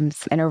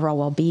symptoms and overall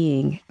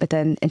well-being. But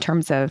then in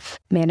terms of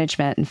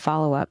management and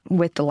follow-up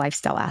with the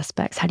lifestyle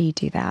aspects, how do you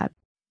do that?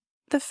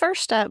 The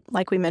first step,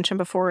 like we mentioned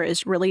before,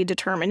 is really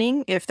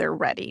determining if they're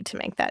ready to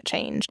make that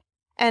change.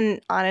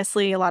 And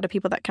honestly, a lot of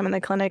people that come in the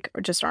clinic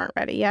just aren't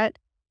ready yet.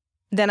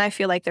 Then I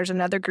feel like there's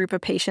another group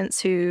of patients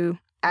who,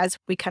 as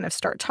we kind of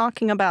start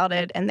talking about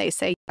it and they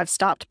say, I've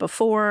stopped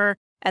before,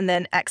 and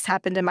then X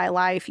happened in my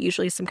life,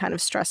 usually some kind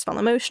of stressful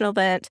emotional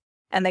event,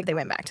 and they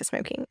went back to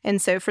smoking.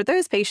 And so for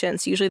those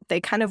patients, usually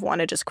they kind of want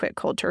to just quit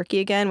cold turkey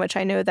again, which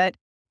I know that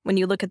when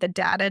you look at the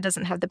data,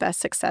 doesn't have the best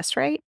success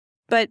rate.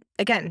 But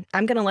again,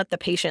 I'm going to let the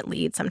patient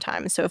lead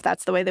sometimes. So if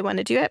that's the way they want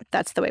to do it,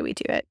 that's the way we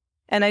do it.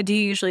 And I do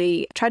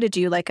usually try to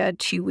do like a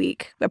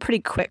 2-week, a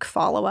pretty quick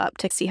follow-up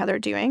to see how they're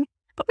doing.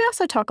 But we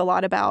also talk a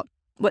lot about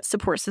what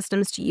support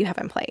systems do you have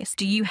in place?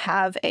 Do you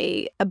have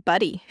a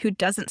buddy who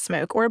doesn't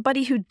smoke or a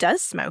buddy who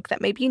does smoke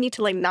that maybe you need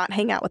to like not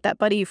hang out with that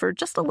buddy for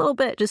just a little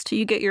bit, just till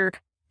you get your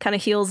kind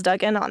of heels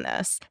dug in on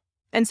this?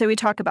 And so we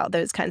talk about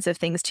those kinds of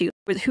things too.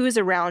 With who is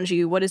around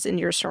you, what is in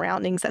your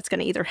surroundings that's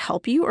going to either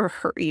help you or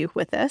hurt you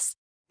with this.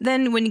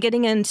 Then when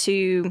getting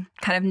into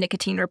kind of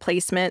nicotine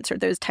replacements or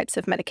those types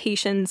of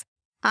medications,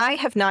 I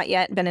have not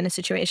yet been in a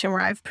situation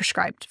where I've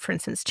prescribed, for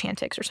instance,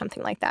 Chantix or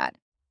something like that.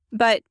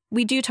 But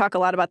we do talk a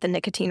lot about the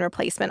nicotine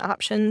replacement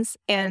options.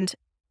 And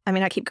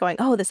I keep going,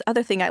 oh, this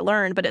other thing I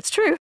learned, but it's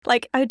true.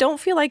 Like, I don't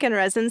feel like in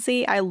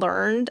residency, I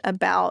learned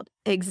about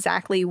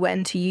exactly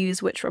when to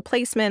use which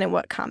replacement and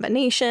what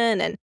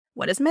combination and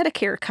what does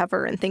Medicare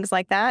cover and things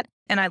like that.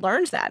 And I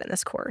learned that in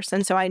this course.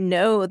 And so I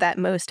know that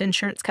most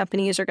insurance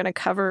companies are going to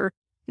cover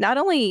not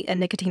only a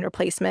nicotine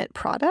replacement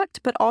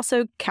product, but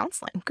also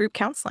counseling, group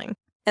counseling.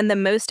 And the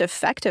most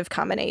effective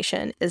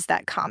combination is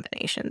that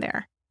combination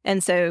there.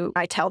 And so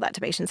I tell that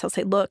to patients. I'll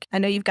say, look, I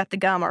know you've got the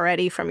gum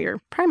already from your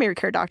primary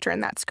care doctor,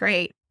 and that's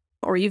great.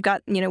 Or you've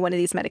got, one of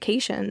these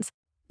medications.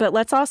 But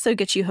let's also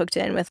get you hooked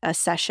in with a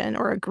session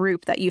or a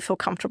group that you feel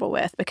comfortable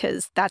with,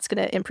 because that's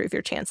going to improve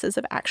your chances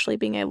of actually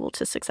being able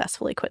to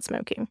successfully quit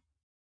smoking.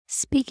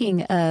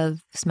 Speaking of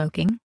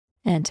smoking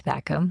and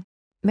tobacco,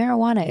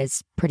 marijuana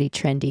is pretty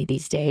trendy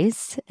these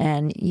days,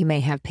 and you may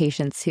have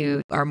patients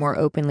who are more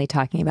openly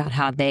talking about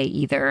how they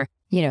either,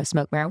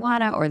 smoke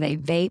marijuana or they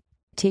vape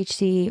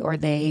THC or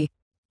they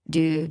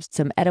do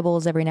some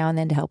edibles every now and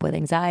then to help with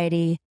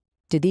anxiety.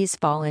 Do these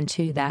fall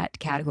into that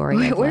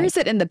category? Where is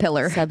it in the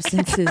pillar?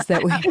 Substances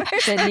that we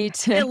that need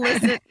to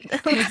illicit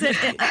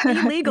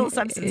illegal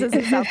substances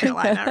in South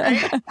Carolina,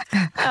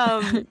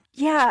 right?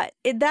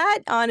 That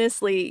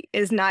honestly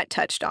is not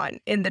touched on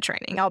in the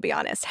training, I'll be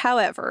honest.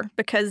 However,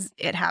 because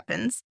it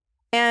happens,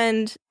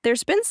 and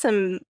there's been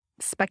some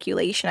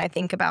speculation, I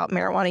think, about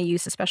marijuana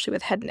use, especially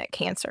with head and neck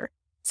cancer.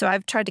 So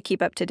I've tried to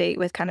keep up to date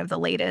with kind of the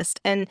latest.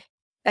 And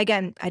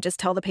again, I just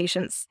tell the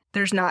patients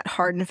there's not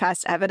hard and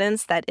fast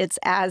evidence that it's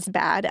as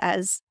bad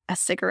as a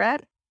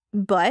cigarette,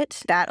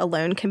 but that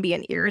alone can be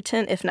an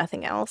irritant, if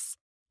nothing else.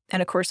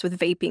 And of course, with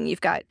vaping,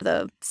 you've got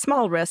the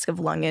small risk of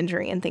lung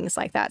injury and things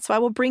like that. So I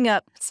will bring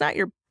up, it's not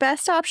your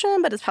best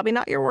option, but it's probably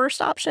not your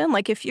worst option.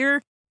 Like if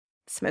you're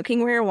smoking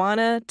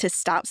marijuana to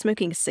stop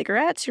smoking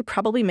cigarettes, you're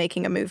probably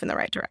making a move in the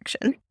right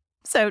direction.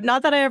 So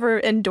not that I ever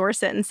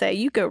endorse it and say,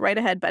 you go right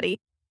ahead, buddy.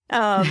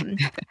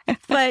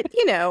 But,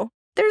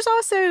 there's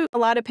also a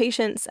lot of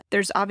patients,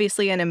 there's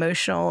obviously an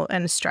emotional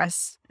and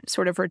stress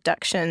sort of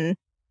reduction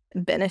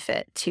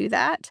benefit to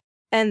that.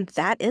 And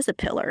that is a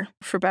pillar,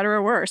 for better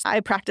or worse.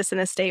 I practice in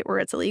a state where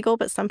it's illegal,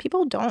 but some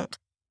people don't.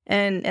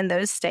 And in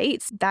those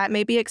states, that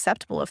may be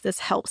acceptable. If this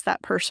helps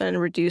that person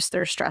reduce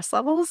their stress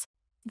levels,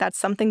 that's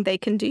something they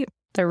can do.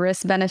 The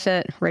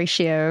risk-benefit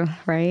ratio,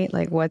 right?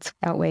 Like what's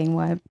outweighing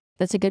what?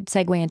 That's a good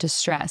segue into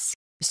stress.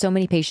 So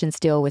many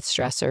patients deal with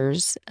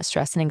stressors,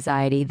 stress and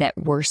anxiety that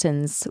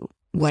worsens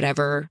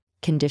whatever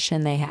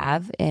condition they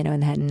have in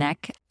the head and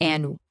neck.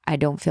 And I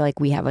don't feel like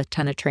we have a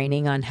ton of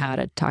training on how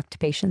to talk to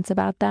patients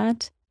about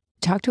that.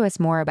 Talk to us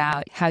more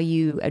about how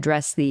you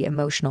address the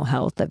emotional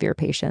health of your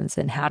patients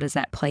and how does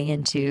that play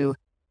into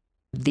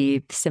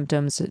the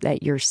symptoms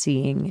that you're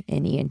seeing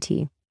in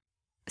ENT.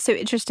 So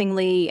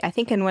interestingly, I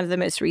think in one of the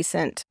most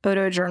recent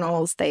Oto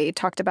journals, they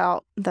talked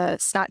about the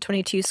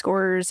SNOT-22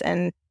 scores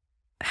and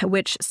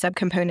which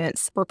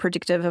subcomponents were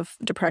predictive of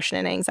depression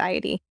and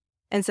anxiety.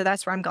 And so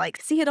that's where I'm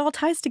like, see, it all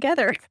ties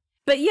together.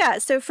 But yeah,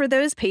 so for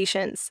those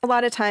patients, a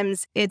lot of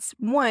times it's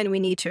one,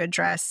 we need to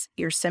address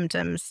your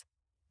symptoms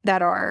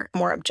that are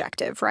more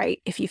objective,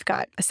 right? If you've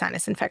got a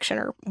sinus infection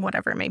or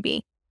whatever it may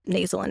be,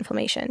 nasal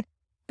inflammation.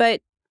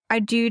 But I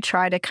do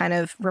try to kind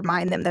of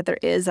remind them that there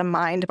is a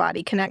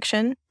mind-body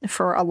connection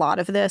for a lot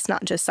of this,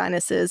 not just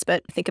sinuses,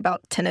 but think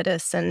about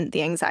tinnitus and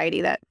the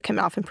anxiety that can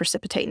often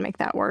precipitate and make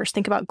that worse.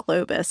 Think about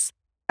globus.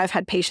 I've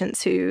had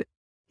patients who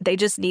they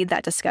just need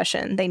that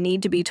discussion. They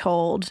need to be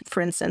told,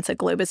 for instance, a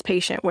globus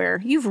patient where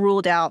you've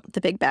ruled out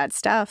the big bad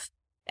stuff,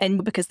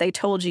 and because they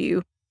told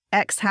you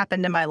X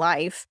happened in my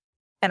life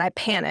and I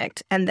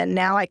panicked, and then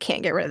now I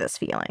can't get rid of this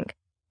feeling.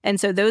 And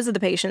so those are the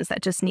patients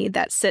that just need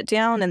that sit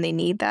down and they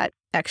need that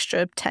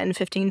extra 10,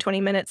 15,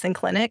 20 minutes in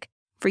clinic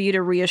for you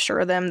to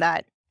reassure them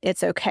that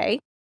it's okay.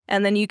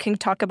 And then you can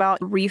talk about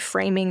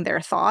reframing their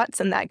thoughts.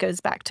 And that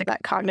goes back to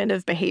that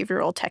cognitive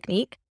behavioral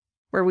technique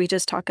where we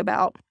just talk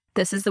about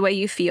this is the way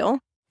you feel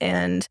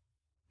and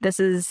this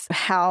is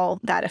how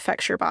that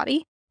affects your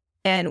body.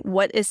 And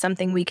what is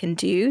something we can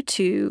do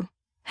to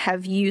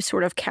have you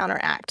sort of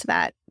counteract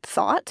that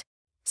thought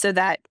so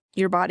that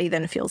your body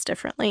then feels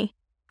differently.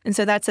 And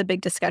so that's a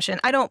big discussion.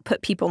 I don't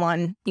put people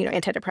on,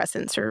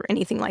 antidepressants or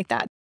anything like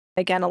that.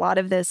 Again, a lot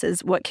of this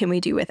is what can we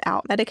do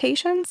without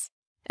medications?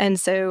 And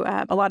so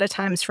a lot of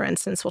times, for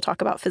instance, we'll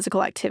talk about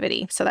physical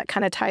activity. So that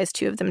kind of ties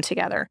two of them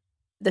together.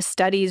 The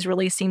studies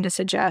really seem to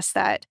suggest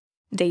that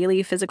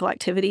daily physical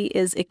activity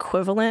is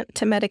equivalent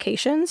to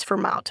medications for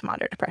mild to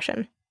moderate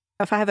depression.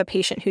 If I have a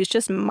patient who's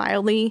just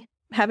mildly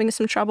having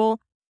some trouble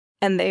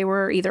and they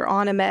were either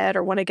on a med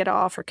or want to get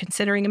off or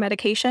considering a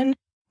medication,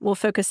 we'll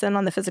focus in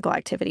on the physical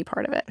activity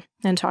part of it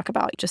and talk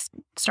about just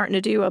starting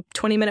to do a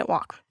 20-minute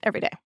walk every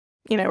day,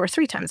 or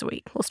 3 times a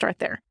week. We'll start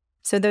there.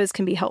 So those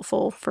can be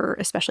helpful for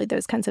especially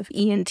those kinds of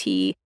ENT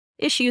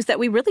issues that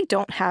we really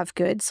don't have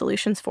good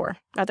solutions for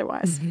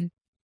otherwise. Mm-hmm.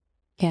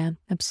 Yeah,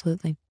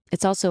 absolutely.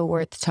 It's also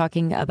worth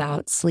talking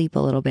about sleep a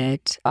little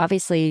bit.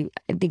 Obviously,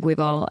 I think we've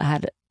all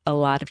had a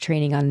lot of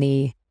training on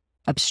the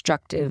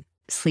obstructive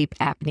sleep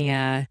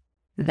apnea,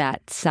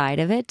 that side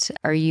of it.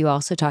 Are you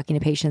also talking to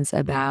patients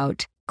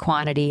about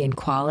quantity and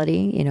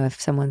quality? If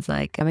someone's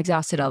like, I'm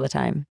exhausted all the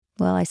time.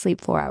 Well, I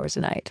sleep 4 hours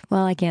a night.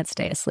 Well, I can't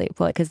stay asleep.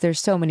 Well, because there's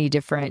so many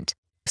different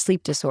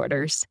sleep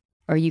disorders.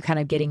 Are you kind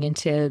of getting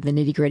into the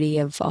nitty gritty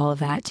of all of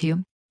that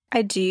too?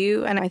 I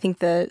do. And I think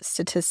the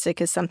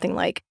statistic is something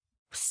like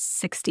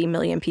 60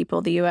 million people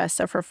in the U.S.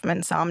 suffer from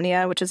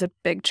insomnia, which is a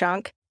big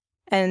chunk.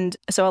 And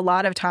so a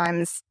lot of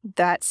times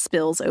that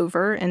spills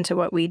over into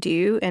what we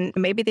do. And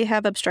maybe they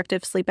have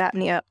obstructive sleep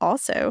apnea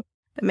also,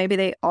 but maybe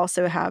they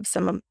also have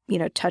some,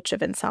 touch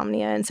of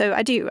insomnia. And so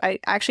I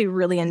actually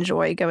really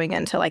enjoy going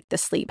into like the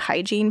sleep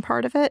hygiene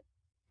part of it.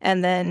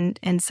 And then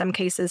in some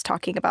cases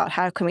talking about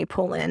how can we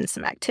pull in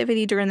some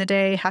activity during the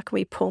day? How can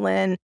we pull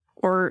in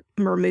or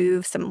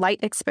remove some light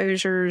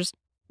exposures?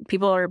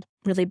 People are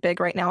really big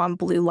right now on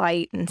blue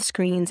light and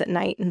screens at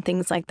night and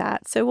things like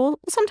that. So we'll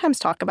sometimes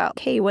talk about,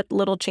 hey, what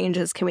little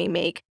changes can we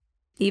make,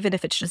 even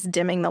if it's just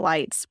dimming the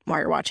lights while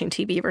you're watching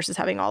TV versus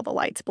having all the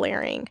lights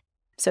blaring.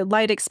 So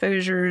light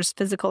exposures,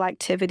 physical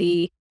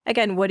activity,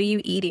 again, what are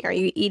you eating? Are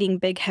you eating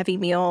big, heavy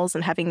meals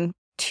and having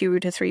 2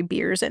 to 3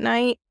 beers at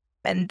night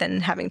and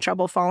then having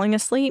trouble falling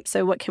asleep?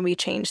 So what can we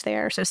change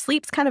there? So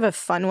sleep's kind of a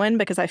fun one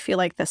because I feel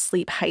like the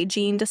sleep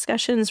hygiene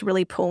discussions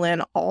really pull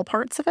in all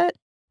parts of it,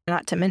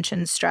 not to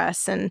mention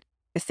stress and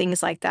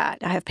things like that.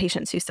 I have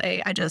patients who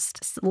say, I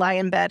just lie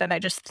in bed and I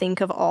just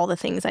think of all the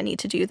things I need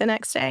to do the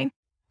next day.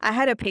 I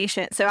had a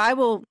patient, so I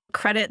will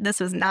credit, this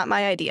was not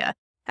my idea.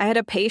 I had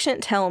a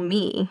patient tell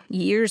me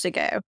years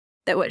ago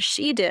that what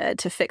she did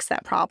to fix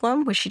that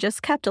problem was she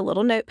just kept a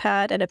little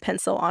notepad and a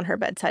pencil on her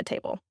bedside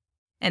table.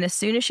 And as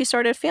soon as she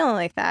started feeling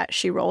like that,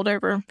 she rolled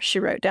over, she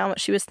wrote down what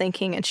she was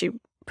thinking, and she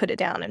put it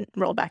down and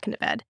rolled back into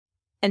bed.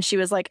 And she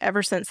was like,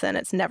 ever since then,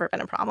 it's never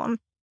been a problem.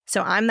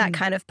 So I'm that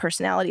kind of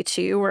personality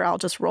too, where I'll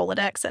just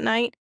Rolodex at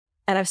night.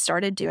 And I've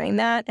started doing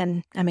that.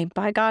 And I mean,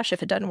 by gosh,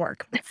 if it doesn't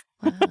work.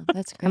 Wow,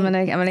 that's great. I'm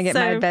gonna get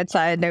my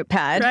bedside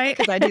notepad, right?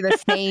 Because I do the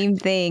same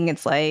thing.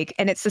 It's like,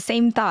 and it's the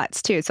same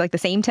thoughts too. It's like the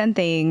same 10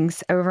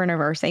 things over and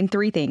over, same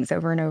 3 things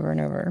over and over and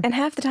over. And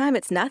half the time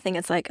it's nothing.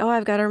 It's like, oh,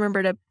 I've got to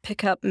remember to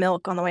pick up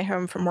milk on the way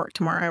home from work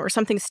tomorrow or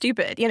something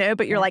stupid,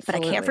 but you're like, but I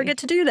can't forget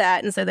to do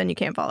that. And so then you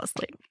can't fall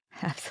asleep.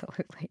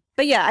 Absolutely.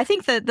 But yeah, I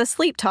think the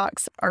sleep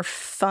talks are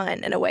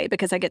fun in a way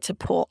because I get to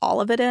pull all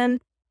of it in.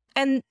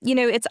 And,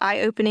 it's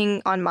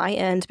eye-opening on my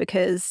end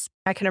because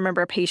I can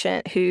remember a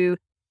patient who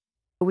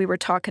we were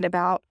talking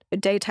about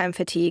daytime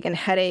fatigue and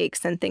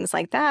headaches and things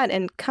like that.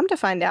 And come to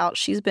find out,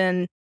 she's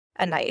been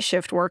a night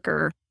shift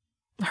worker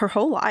her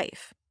whole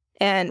life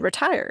and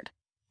retired.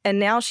 And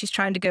now she's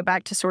trying to go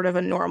back to sort of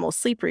a normal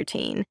sleep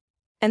routine.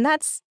 And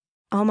that's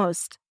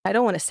almost, I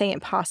don't want to say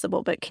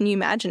impossible, but can you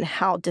imagine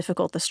how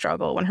difficult the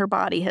struggle when her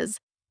body has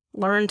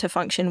learned to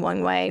function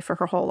one way for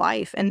her whole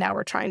life, and now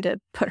we're trying to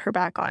put her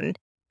back on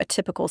a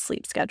typical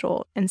sleep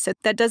schedule. And so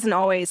that doesn't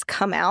always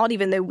come out,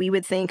 even though we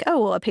would think, oh,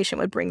 well, a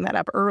patient would bring that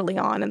up early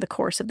on in the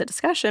course of the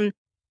discussion.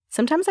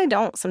 Sometimes I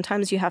don't.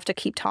 Sometimes you have to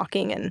keep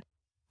talking and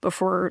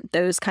before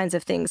those kinds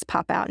of things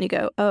pop out and you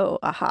go, oh,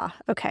 aha,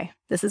 okay,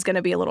 this is going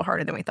to be a little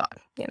harder than we thought,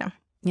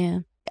 Yeah.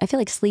 I feel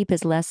like sleep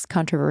is less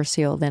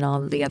controversial than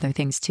all of the other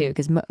things too,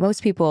 because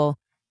most people,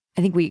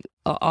 I think we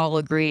all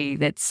agree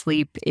that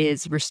sleep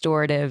is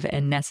restorative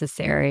and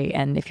necessary.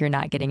 And if you're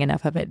not getting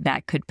enough of it,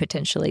 that could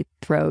potentially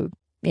throw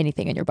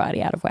anything in your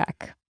body out of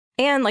whack.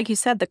 And like you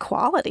said, the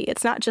quality,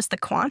 it's not just the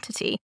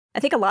quantity. I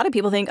think a lot of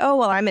people think, oh,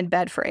 well, I'm in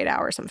bed for 8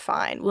 hours, I'm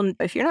fine. Well,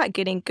 if you're not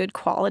getting good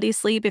quality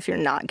sleep, if you're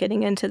not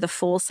getting into the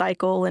full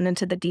cycle and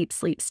into the deep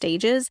sleep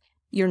stages,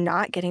 you're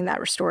not getting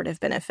that restorative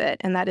benefit.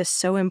 And that is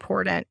so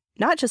important,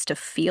 not just to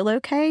feel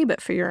okay,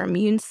 but for your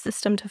immune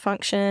system to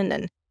function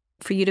and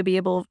for you to be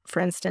able, for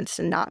instance,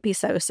 to not be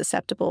so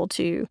susceptible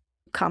to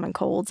common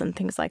colds and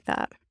things like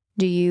that.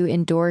 Do you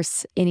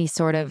endorse any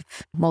sort of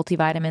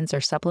multivitamins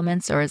or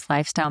supplements, or is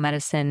lifestyle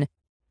medicine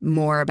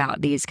more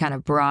about these kind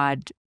of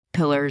broad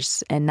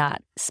pillars and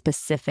not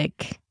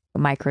specific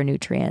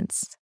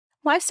micronutrients?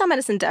 Lifestyle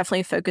medicine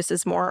definitely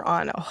focuses more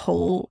on a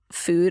whole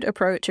food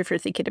approach if you're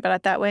thinking about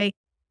it that way.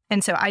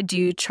 And so I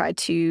do try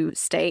to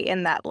stay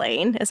in that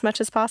lane as much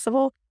as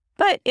possible.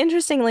 But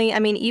interestingly, I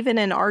mean, even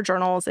in our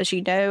journals, as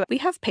you know, we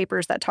have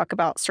papers that talk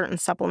about certain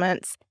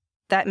supplements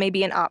that may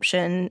be an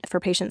option for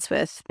patients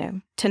with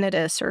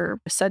tinnitus or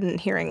sudden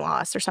hearing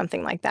loss or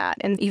something like that.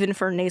 And even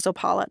for nasal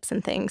polyps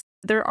and things,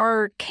 there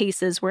are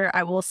cases where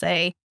I will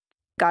say,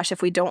 gosh,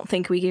 if we don't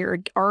think we are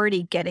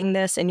already getting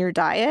this in your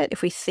diet,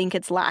 if we think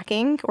it's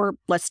lacking, or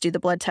let's do the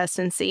blood test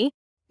and see,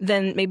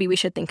 then maybe we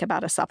should think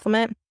about a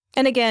supplement.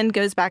 And again,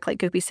 goes back, like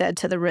Gopi said,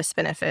 to the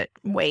risk-benefit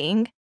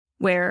weighing,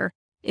 where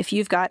if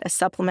you've got a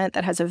supplement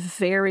that has a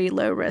very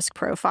low risk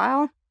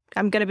profile,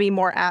 I'm going to be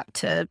more apt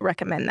to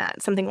recommend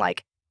that. Something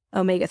like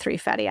omega-3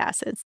 fatty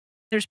acids.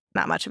 There's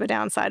not much of a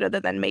downside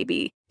other than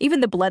maybe even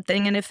the blood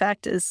thinning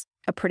effect is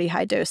a pretty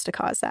high dose to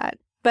cause that.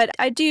 But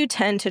I do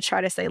tend to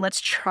try to say,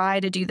 let's try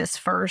to do this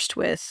first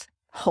with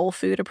whole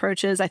food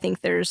approaches. I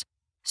think there's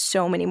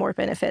so many more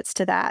benefits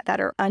to that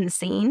are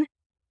unseen.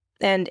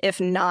 And if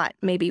not,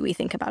 maybe we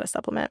think about a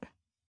supplement.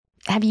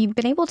 Have you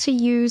been able to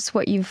use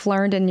what you've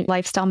learned in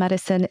lifestyle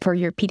medicine for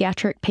your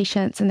pediatric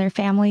patients and their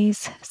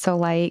families? So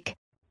like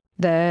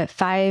the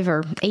 5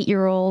 or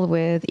 8-year-old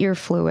with ear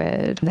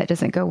fluid that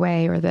doesn't go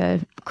away, or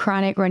the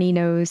chronic runny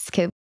nose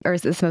kid, or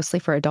is this mostly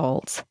for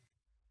adults?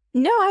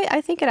 No,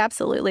 I think it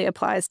absolutely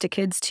applies to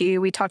kids too.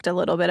 We talked a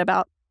little bit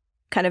about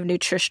kind of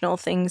nutritional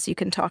things you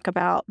can talk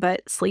about,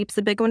 but sleep's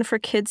a big one for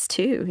kids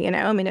too.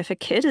 I mean, if a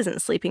kid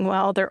isn't sleeping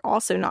well, they're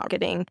also not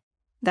getting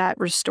that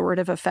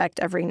restorative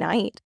effect every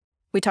night.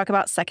 We talk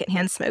about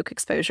secondhand smoke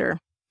exposure.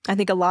 I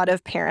think a lot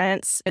of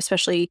parents,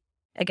 especially,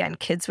 again,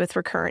 kids with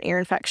recurrent ear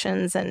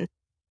infections, and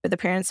the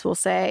parents will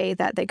say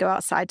that they go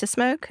outside to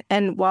smoke.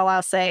 And while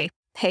I'll say,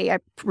 hey, I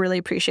really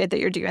appreciate that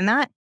you're doing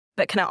that,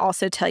 but can I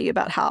also tell you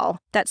about how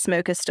that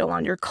smoke is still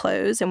on your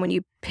clothes? And when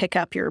you pick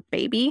up your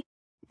baby,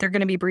 they're going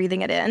to be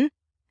breathing it in.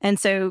 And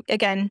so,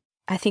 again,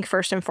 I think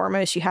first and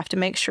foremost, you have to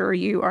make sure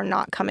you are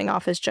not coming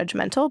off as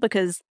judgmental,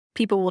 because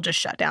people will just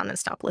shut down and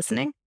stop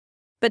listening.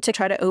 But to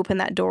try to open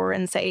that door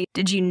and say,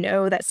 did you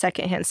know that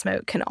secondhand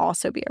smoke can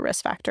also be a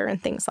risk factor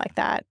and things like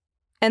that?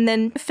 And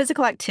then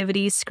physical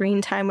activities,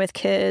 screen time with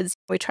kids.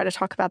 We try to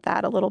talk about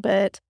that a little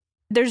bit.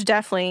 There's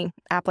definitely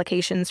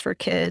applications for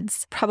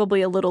kids,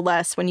 probably a little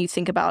less when you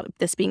think about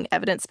this being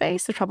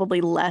evidence-based. There's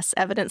probably less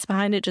evidence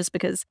behind it just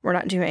because we're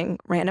not doing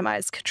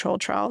randomized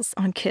controlled trials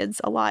on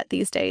kids a lot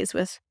these days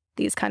with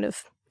these kind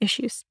of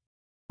issues.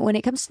 When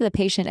it comes to the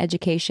patient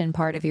education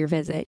part of your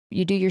visit,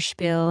 you do your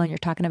spiel and you're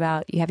talking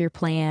about you have your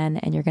plan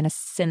and you're going to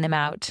send them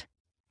out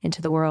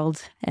into the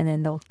world and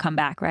then they'll come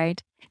back,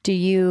 right? Do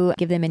you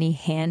give them any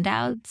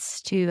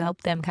handouts to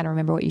help them kind of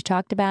remember what you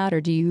talked about?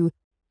 Or do you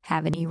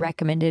have any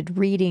recommended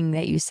reading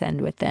that you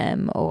send with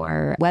them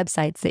or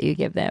websites that you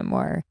give them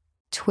or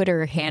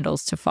Twitter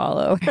handles to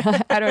follow?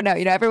 I don't know.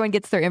 Everyone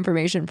gets their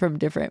information from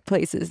different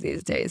places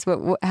these days.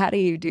 How do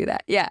you do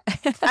that? Yeah.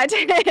 I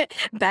do.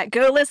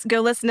 Go listen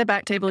to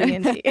BackTable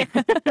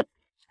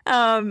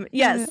ENT.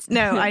 Yes,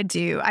 no, I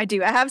do.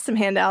 I have some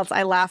handouts.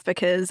 I laugh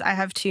because I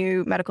have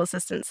 2 medical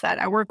assistants that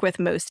I work with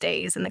most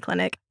days in the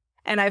clinic.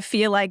 And I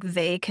feel like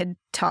they could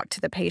talk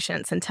to the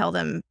patients and tell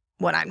them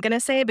what I'm going to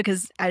say,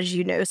 because as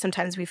you know,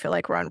 sometimes we feel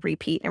like we're on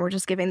repeat and we're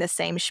just giving the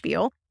same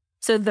spiel.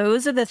 So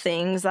those are the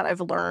things that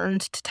I've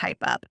learned to type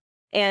up.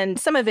 And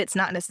some of it's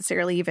not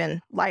necessarily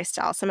even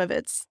lifestyle. Some of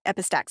it's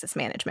epistaxis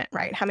management,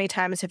 right? How many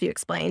times have you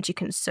explained you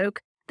can soak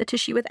the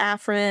tissue with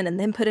Afrin and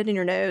then put it in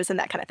your nose and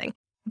that kind of thing?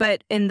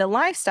 But in the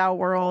lifestyle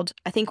world,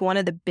 I think one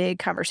of the big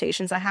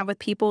conversations I have with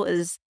people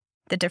is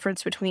the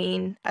difference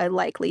between a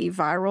likely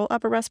viral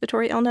upper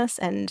respiratory illness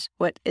and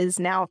what is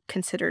now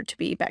considered to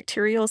be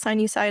bacterial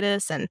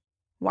sinusitis, and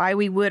why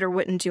we would or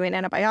wouldn't do an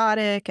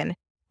antibiotic, and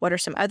what are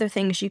some other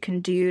things you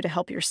can do to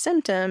help your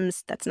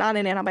symptoms that's not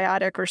an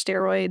antibiotic or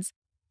steroids.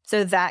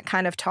 So that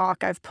kind of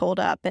talk I've pulled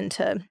up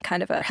into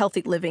kind of a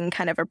healthy living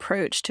kind of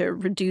approach to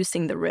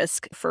reducing the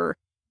risk for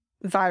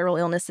viral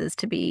illnesses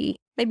to be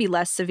maybe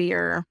less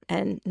severe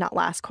and not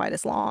last quite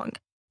as long.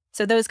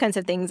 So those kinds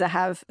of things I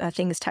have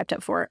things typed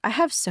up for. I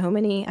have so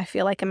many, I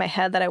feel like, in my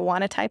head that I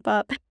want to type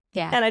up.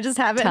 Yeah. And I just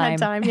haven't had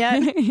time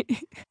yet.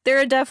 There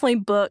are definitely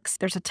books.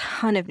 There's a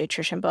ton of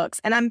nutrition books.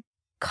 And I'm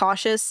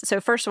cautious. So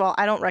first of all,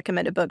 I don't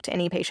recommend a book to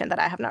any patient that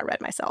I have not read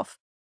myself.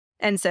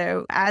 And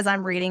so as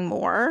I'm reading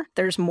more,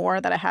 there's more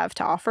that I have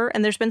to offer.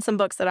 And there's been some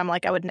books that I'm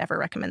like, I would never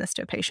recommend this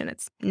to a patient.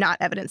 It's not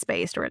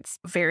evidence-based, or it's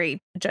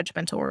very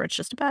judgmental, or it's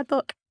just a bad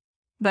book.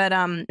 But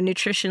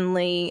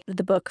nutritionally,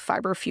 the book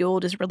Fiber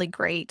Fueled is really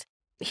great.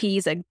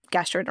 He's a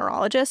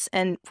gastroenterologist,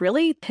 and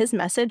really his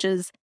message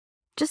is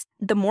just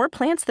the more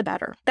plants, the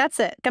better. That's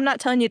it. I'm not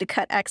telling you to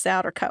cut X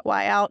out or cut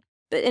Y out,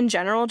 but in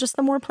general, just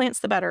the more plants,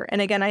 the better.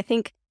 And again, I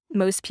think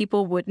most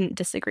people wouldn't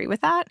disagree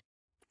with that.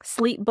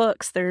 Sleep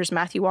books, there's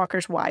Matthew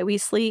Walker's Why We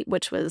Sleep,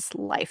 which was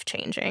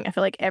life-changing. I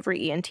feel like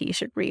every ENT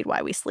should read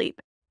Why We Sleep.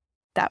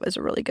 That was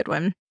a really good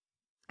one.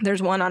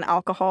 There's one on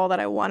alcohol that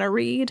I want to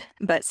read,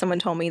 but someone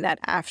told me that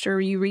after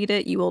you read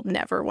it, you will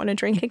never want to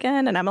drink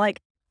again. And I'm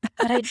like,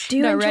 but I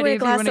do enjoy a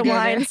glass of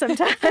wine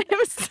sometimes.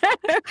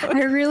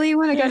 I really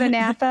want to go to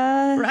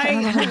Napa.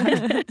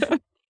 Right.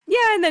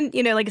 Yeah. And then,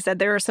 like I said,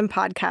 there are some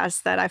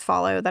podcasts that I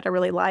follow that I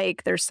really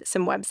like. There's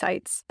some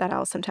websites that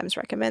I'll sometimes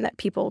recommend that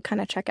people kind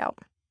of check out.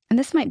 And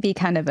this might be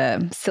kind of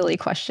a silly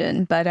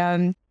question, but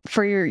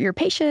for your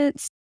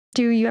patients,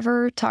 do you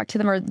ever talk to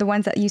them, or the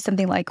ones that use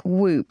something like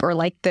Whoop or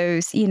like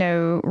those,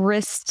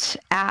 wrist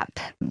app,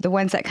 the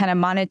ones that kind of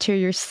monitor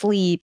your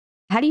sleep?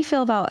 How do you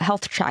feel about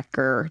health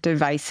tracker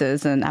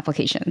devices and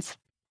applications?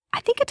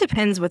 I think it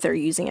depends what they're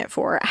using it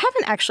for. I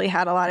haven't actually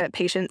had a lot of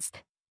patients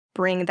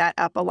bring that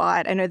up a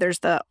lot. I know there's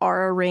the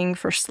Aura Ring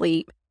for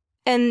sleep.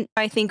 And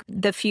I think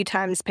the few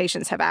times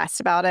patients have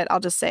asked about it, I'll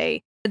just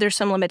say there's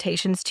some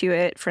limitations to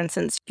it. For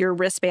instance, your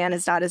wristband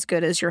is not as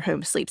good as your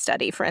home sleep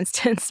study, for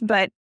instance,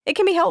 but it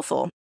can be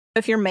helpful.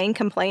 If your main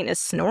complaint is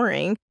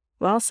snoring,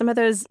 well, some of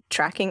those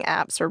tracking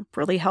apps are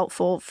really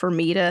helpful for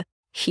me to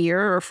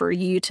hear or for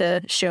you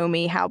to show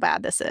me how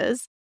bad this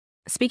is.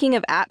 Speaking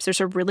of apps,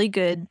 there's a really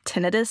good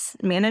tinnitus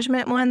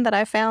management one that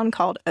I found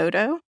called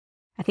Odo.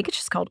 I think it's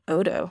just called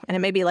Odo, and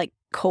it may be like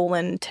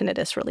colon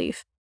tinnitus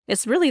relief.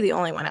 It's really the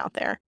only one out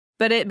there.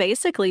 But it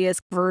basically is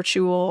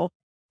virtual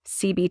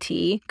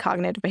CBT,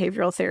 cognitive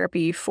behavioral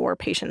therapy, for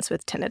patients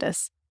with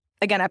tinnitus.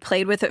 Again, I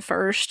played with it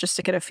first just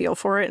to get a feel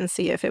for it and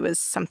see if it was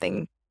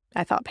something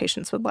I thought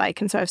patients would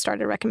like. And so I've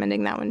started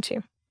recommending that one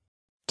too.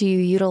 Do you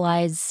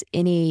utilize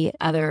any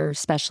other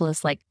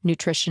specialists like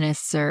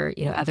nutritionists or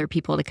other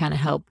people to kind of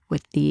help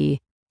with the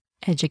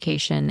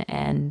education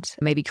and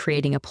maybe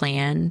creating a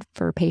plan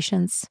for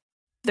patients?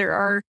 There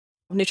are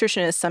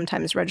nutritionists,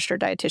 sometimes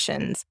registered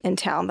dietitians in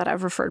town that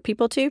I've referred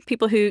people to,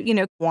 people who,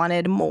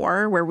 wanted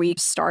more, where we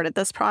started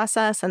this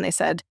process and they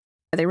said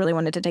they really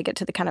wanted to take it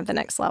to the kind of the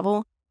next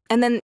level.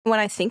 And then when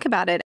I think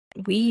about it,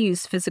 we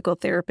use physical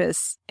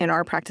therapists in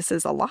our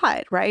practices a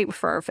lot, right?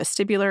 For our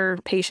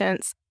vestibular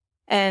patients.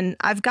 And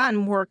I've gotten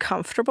more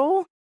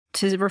comfortable.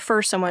 To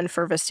refer someone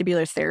for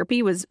vestibular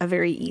therapy was a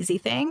very easy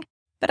thing.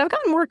 But I've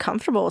gotten more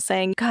comfortable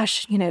saying,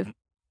 gosh,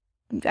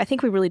 I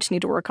think we really just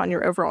need to work on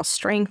your overall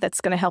strength.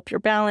 That's going to help your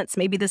balance.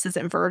 Maybe this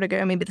isn't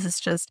vertigo. Maybe this is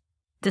just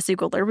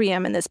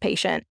disequilibrium in this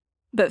patient.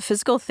 But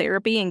physical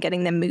therapy and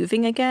getting them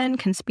moving again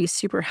can be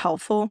super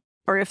helpful.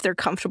 Or if they're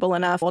comfortable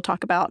enough, we'll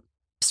talk about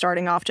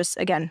starting off just,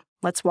 again,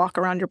 let's walk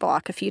around your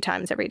block a few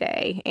times every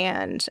day.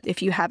 And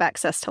if you have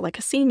access to like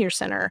a senior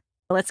center,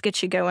 let's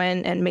get you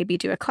going and maybe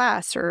do a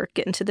class or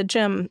get into the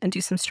gym and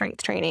do some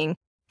strength training.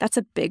 That's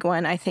a big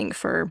one, I think,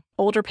 for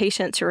older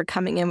patients who are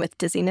coming in with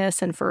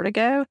dizziness and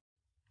vertigo.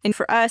 And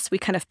for us, we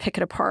kind of pick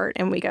it apart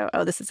and we go,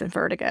 oh, this isn't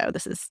vertigo,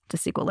 this is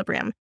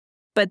disequilibrium.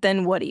 But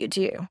then what do you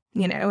do?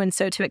 And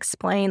so to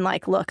explain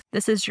like, look,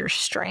 this is your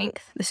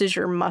strength, this is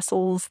your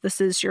muscles,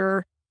 this is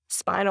your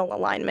spinal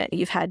alignment.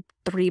 You've had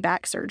 3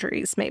 back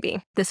surgeries,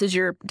 maybe. This is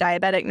your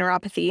diabetic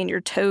neuropathy in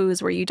your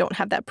toes where you don't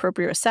have that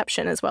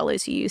proprioception as well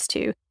as you used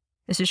to.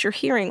 This is your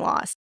hearing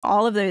loss.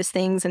 All of those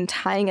things, and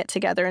tying it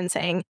together and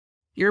saying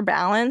your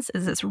balance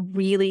is this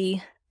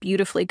really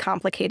beautifully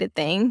complicated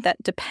thing that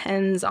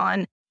depends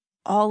on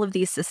all of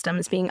these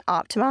systems being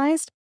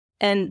optimized.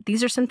 And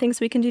these are some things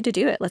we can do to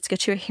do it. Let's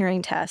get you a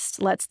hearing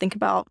test. Let's think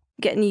about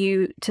getting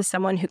you to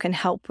someone who can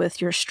help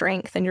with your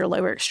strength and your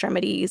lower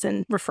extremities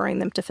and referring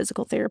them to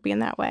physical therapy in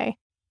that way.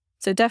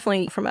 So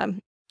definitely from a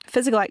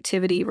physical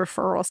activity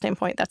referral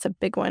standpoint, that's a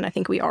big one I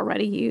think we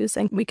already use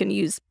and we can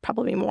use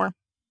probably more.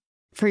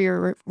 For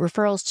your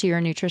referrals to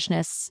your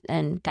nutritionists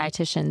and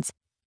dietitians,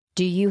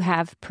 do you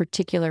have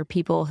particular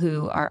people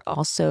who are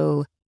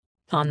also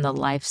on the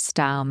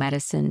lifestyle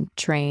medicine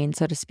train,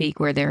 so to speak,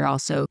 where they're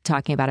also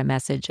talking about a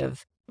message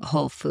of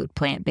whole food,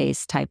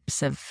 plant-based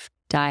types of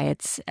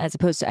diets, as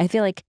opposed to, I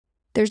feel like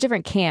there's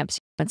different camps,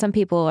 and some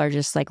people are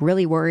just like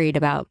really worried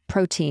about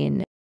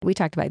protein. We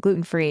talked about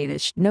gluten-free,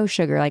 no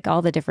sugar, like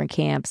all the different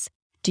camps.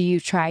 Do you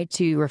try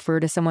to refer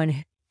to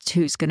someone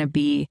who's going to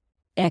be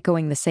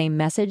echoing the same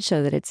message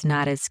so that it's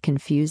not as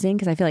confusing?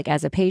 Because I feel like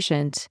as a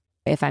patient,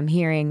 if I'm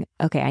hearing,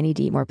 okay, I need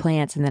to eat more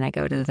plants, and then I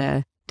go to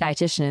the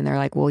dietitian and they're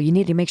like, well, you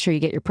need to make sure you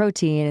get your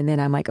protein. And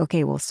then I'm like,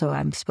 okay, well, so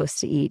I'm supposed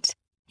to eat,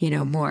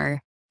 more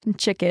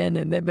chicken,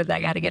 and then, but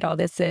I got to get all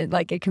this in.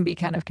 Like, it can be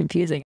kind of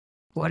confusing.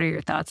 What are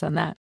your thoughts on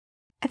that?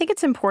 I think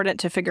it's important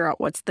to figure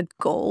out what's the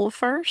goal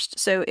first.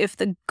 So if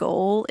the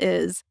goal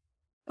is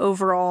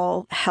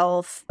overall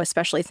health,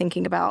 especially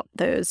thinking about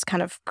those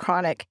kind of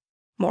chronic,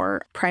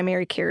 more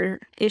primary care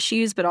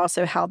issues, but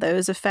also how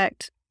those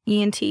affect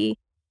ENT,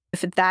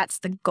 if that's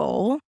the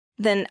goal,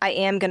 then I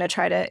am going to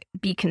try to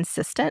be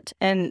consistent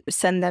and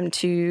send them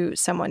to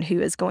someone who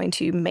is going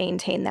to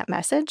maintain that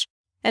message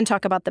and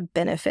talk about the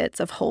benefits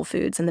of whole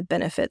foods and the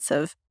benefits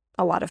of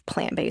a lot of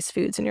plant-based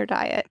foods in your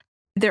diet.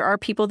 There are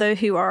people, though,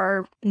 who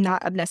are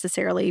not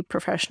necessarily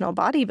professional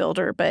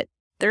bodybuilder, but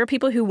there are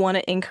people who want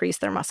to increase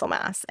their muscle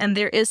mass. And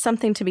there is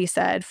something to be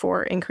said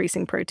for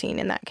increasing protein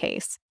in that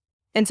case.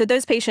 And so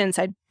those patients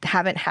I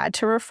haven't had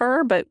to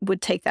refer, but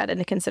would take that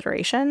into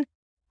consideration.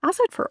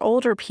 Also, for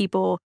older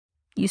people,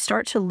 you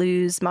start to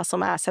lose muscle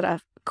mass at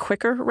a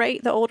quicker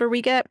rate the older we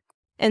get.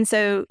 And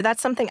so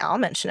that's something I'll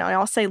mention.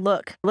 I'll say,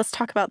 look, let's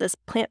talk about this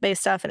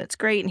plant-based stuff and it's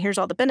great and here's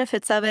all the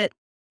benefits of it.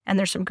 And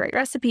there's some great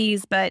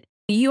recipes, but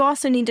you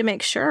also need to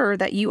make sure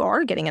that you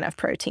are getting enough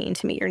protein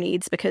to meet your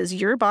needs because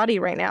your body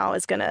right now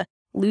is going to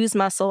lose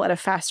muscle at a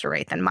faster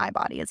rate than my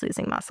body is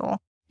losing muscle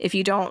if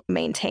you don't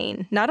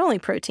maintain not only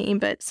protein,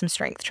 but some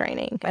strength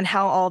training and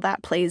how all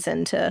that plays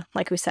into,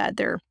 like we said,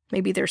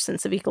 maybe their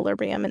sense of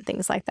equilibrium and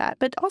things like that,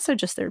 but also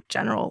just their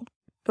general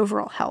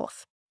overall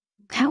health.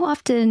 How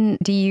often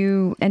do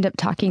you end up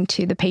talking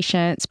to the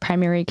patient's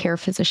primary care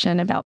physician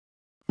about,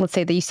 let's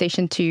say, the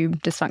eustachian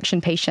tube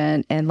dysfunction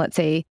patient, and let's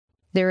say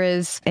there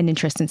is an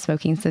interest in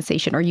smoking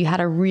cessation, or you had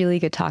a really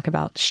good talk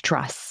about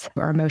stress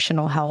or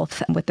emotional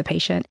health with the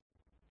patient?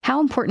 How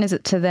important is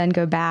it to then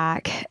go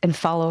back and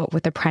follow up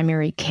with the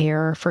primary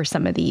care for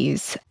some of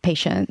these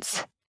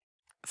patients?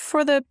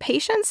 For the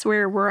patients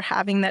where we're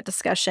having that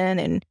discussion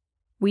and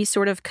we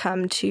sort of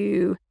come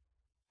to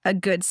a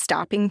good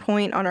stopping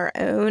point on our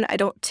own, I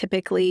don't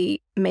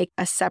typically make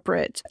a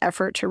separate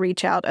effort to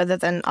reach out other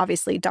than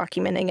obviously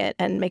documenting it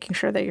and making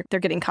sure they're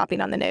getting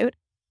copied on the note.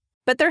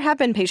 But there have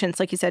been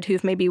patients, like you said,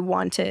 who've maybe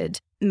wanted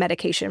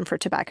medication for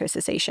tobacco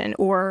cessation,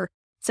 or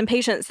some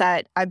patients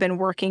that I've been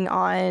working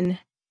on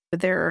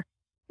their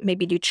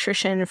maybe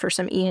nutrition for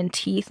some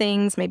ENT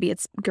things. Maybe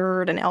it's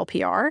GERD and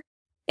LPR.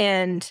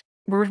 And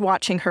we're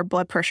watching her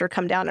blood pressure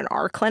come down in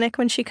our clinic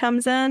when she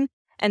comes in.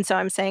 And so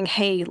I'm saying,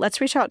 hey,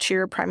 let's reach out to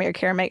your primary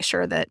care, make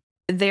sure that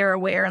they're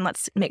aware, and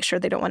let's make sure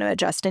they don't want to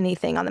adjust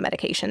anything on the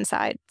medication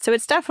side. So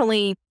it's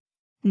definitely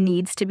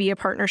needs to be a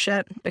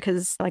partnership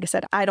because, like I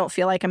said, I don't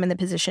feel like I'm in the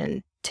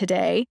position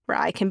today where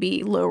I can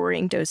be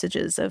lowering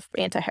dosages of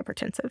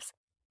antihypertensives.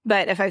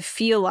 But if I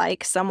feel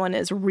like someone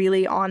is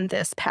really on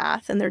this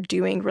path and they're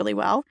doing really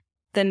well,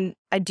 then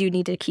I do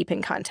need to keep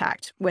in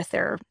contact with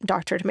their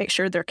doctor to make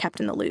sure they're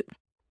kept in the loop.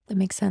 That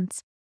makes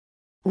sense.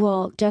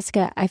 Well,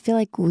 Jessica, I feel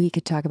like we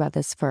could talk about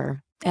this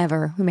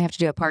forever. We may have to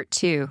do a part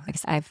 2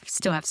 because I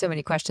still have so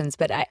many questions,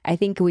 but I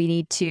think we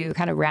need to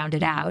kind of round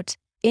it out.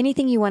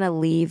 Anything you want to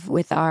leave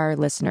with our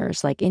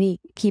listeners, like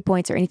any key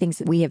points or anything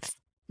that we have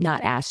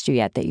not asked you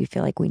yet that you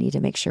feel like we need to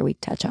make sure we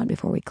touch on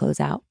before we close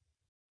out?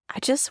 I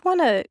just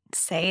want to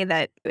say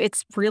that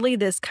it's really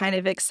this kind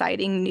of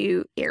exciting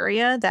new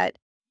area that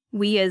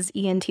we as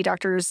ENT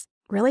doctors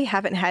really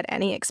haven't had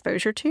any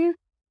exposure to.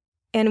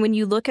 And when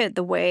you look at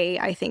the way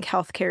I think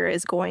healthcare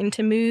is going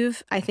to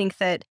move, I think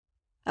that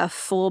a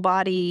full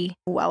body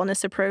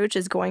wellness approach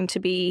is going to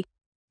be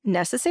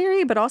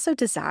necessary, but also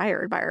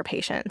desired by our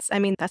patients. I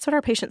mean, that's what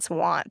our patients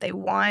want. They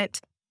want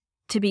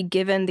to be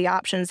given the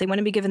options. They want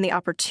to be given the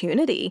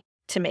opportunity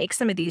to make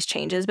some of these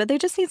changes, but they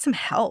just need some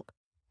help.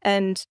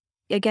 And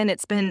again,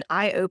 it's been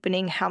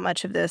eye-opening how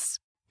much of this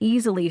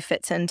easily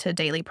fits into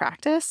daily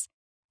practice.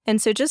 And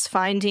so just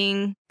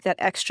finding that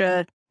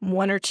extra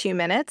 1 or 2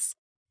 minutes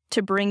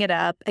to bring it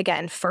up,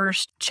 again,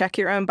 first check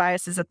your own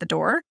biases at the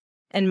door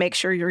and make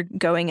sure you're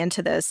going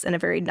into this in a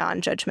very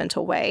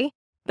non-judgmental way.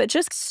 But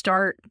just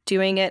start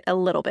doing it a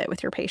little bit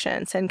with your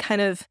patients and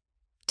kind of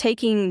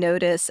taking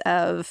notice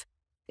of,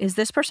 is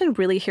this person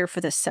really here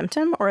for this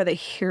symptom, or are they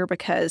here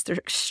because they're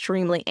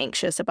extremely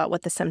anxious about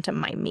what the symptom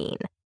might mean?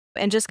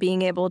 And just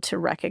being able to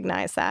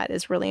recognize that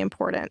is really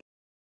important.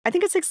 I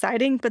think it's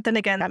exciting, but then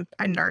again,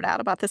 I nerd out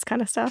about this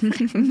kind of stuff.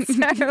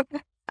 So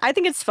I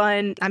think it's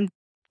fun. I'm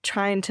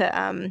trying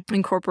to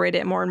incorporate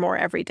it more and more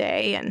every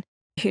day. And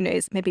who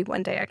knows, maybe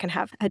one day I can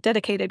have a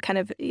dedicated kind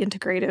of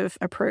integrative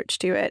approach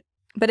to it.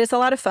 But it's a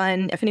lot of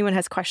fun. If anyone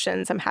has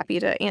questions, I'm happy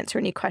to answer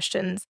any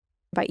questions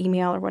by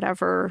email or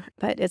whatever.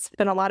 But it's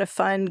been a lot of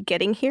fun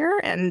getting here.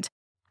 And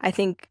I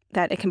think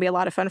that it can be a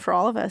lot of fun for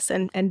all of us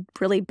and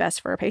really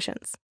best for our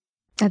patients.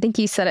 I think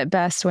you said it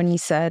best when you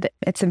said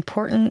it's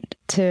important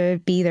to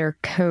be their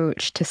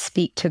coach, to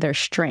speak to their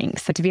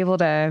strengths, to be able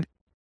to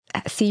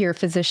see your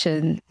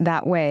physician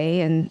that way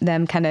and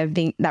them kind of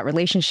being that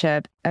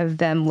relationship of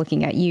them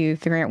looking at you,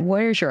 figuring out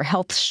where's your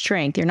health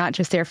strength. You're not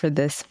just there for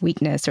this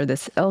weakness or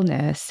this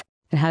illness.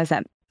 And how does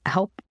that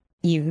help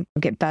you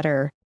get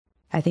better?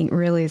 I think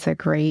really is a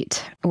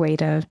great way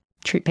to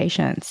treat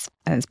patients.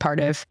 And it's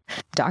part of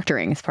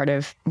doctoring. It's part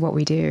of what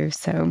we do.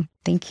 So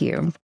thank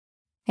you.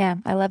 Yeah,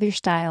 I love your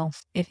style.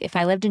 If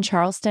I lived in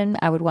Charleston,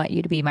 I would want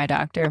you to be my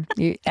doctor.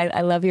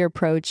 I love your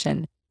approach,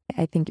 and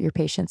I think your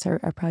patients are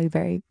probably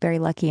very, very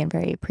lucky and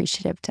very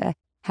appreciative to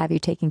have you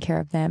taking care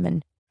of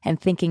them and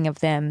thinking of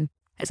them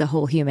as a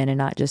whole human and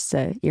not just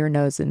ear,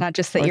 nose, and not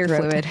just the ear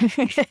fluid,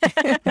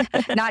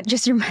 not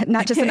just an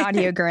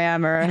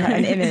audiogram or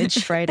an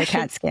image, right? A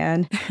CAT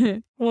scan.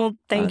 Well,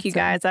 thank you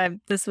guys.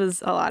 This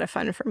was a lot of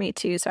fun for me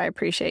too, so I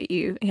appreciate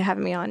you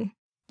having me on.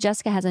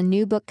 Jessica has a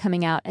new book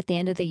coming out at the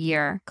end of the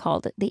year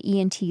called The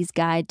ENT's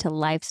Guide to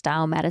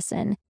Lifestyle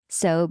Medicine.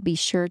 So be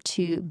sure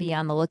to be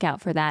on the lookout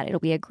for that. It'll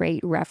be a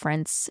great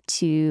reference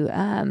to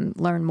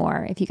learn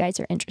more if you guys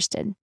are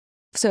interested.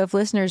 So if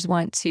listeners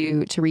want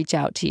to reach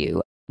out to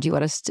you, do you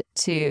want us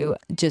to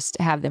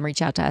just have them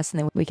reach out to us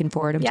and then we can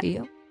forward them to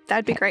you?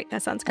 That'd be great.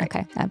 That sounds great.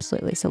 Okay,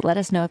 absolutely. So let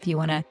us know if you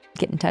want to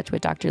get in touch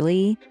with Dr.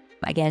 Lee.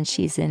 Again,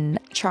 she's in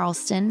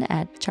Charleston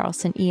at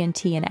Charleston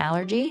ENT and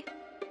Allergy.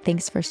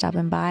 Thanks for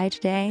stopping by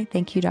today.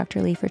 Thank you,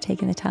 Dr. Lee, for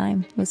taking the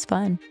time. It was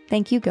fun.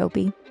 Thank you,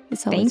 Gopi.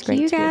 It's always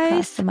great to be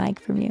across the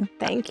mic from you.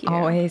 Thank you.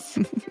 Always.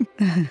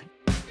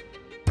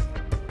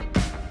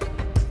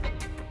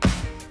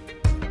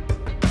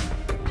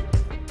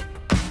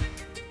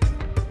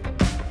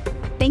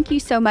 Thank you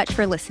so much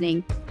for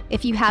listening.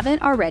 If you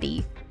haven't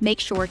already, make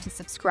sure to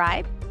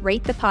subscribe,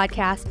 rate the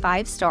podcast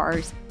 5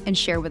 stars, and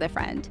share with a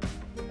friend.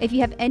 If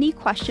you have any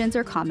questions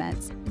or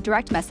comments,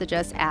 direct message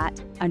us at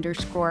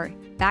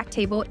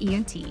 _BackTable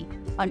ENT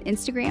on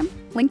Instagram,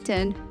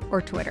 LinkedIn,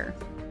 or Twitter.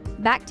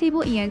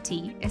 BackTable ENT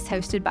is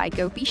hosted by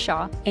Gopi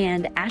Shah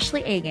and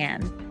Ashley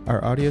Agan.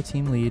 Our audio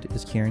team lead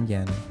is Kieran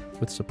Gannon,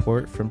 with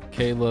support from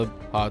Caleb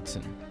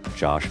Hodson,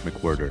 Josh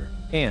McWhirter,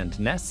 and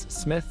Ness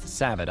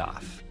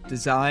Smith-Savadoff.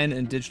 Design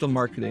and digital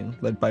marketing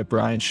led by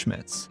Brian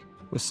Schmitz,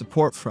 with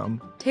support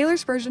from Taylor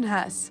Spurgeon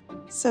Hess.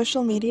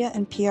 Social media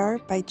and PR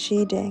by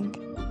Chi Ding.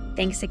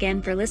 Thanks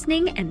again for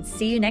listening, and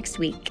see you next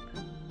week.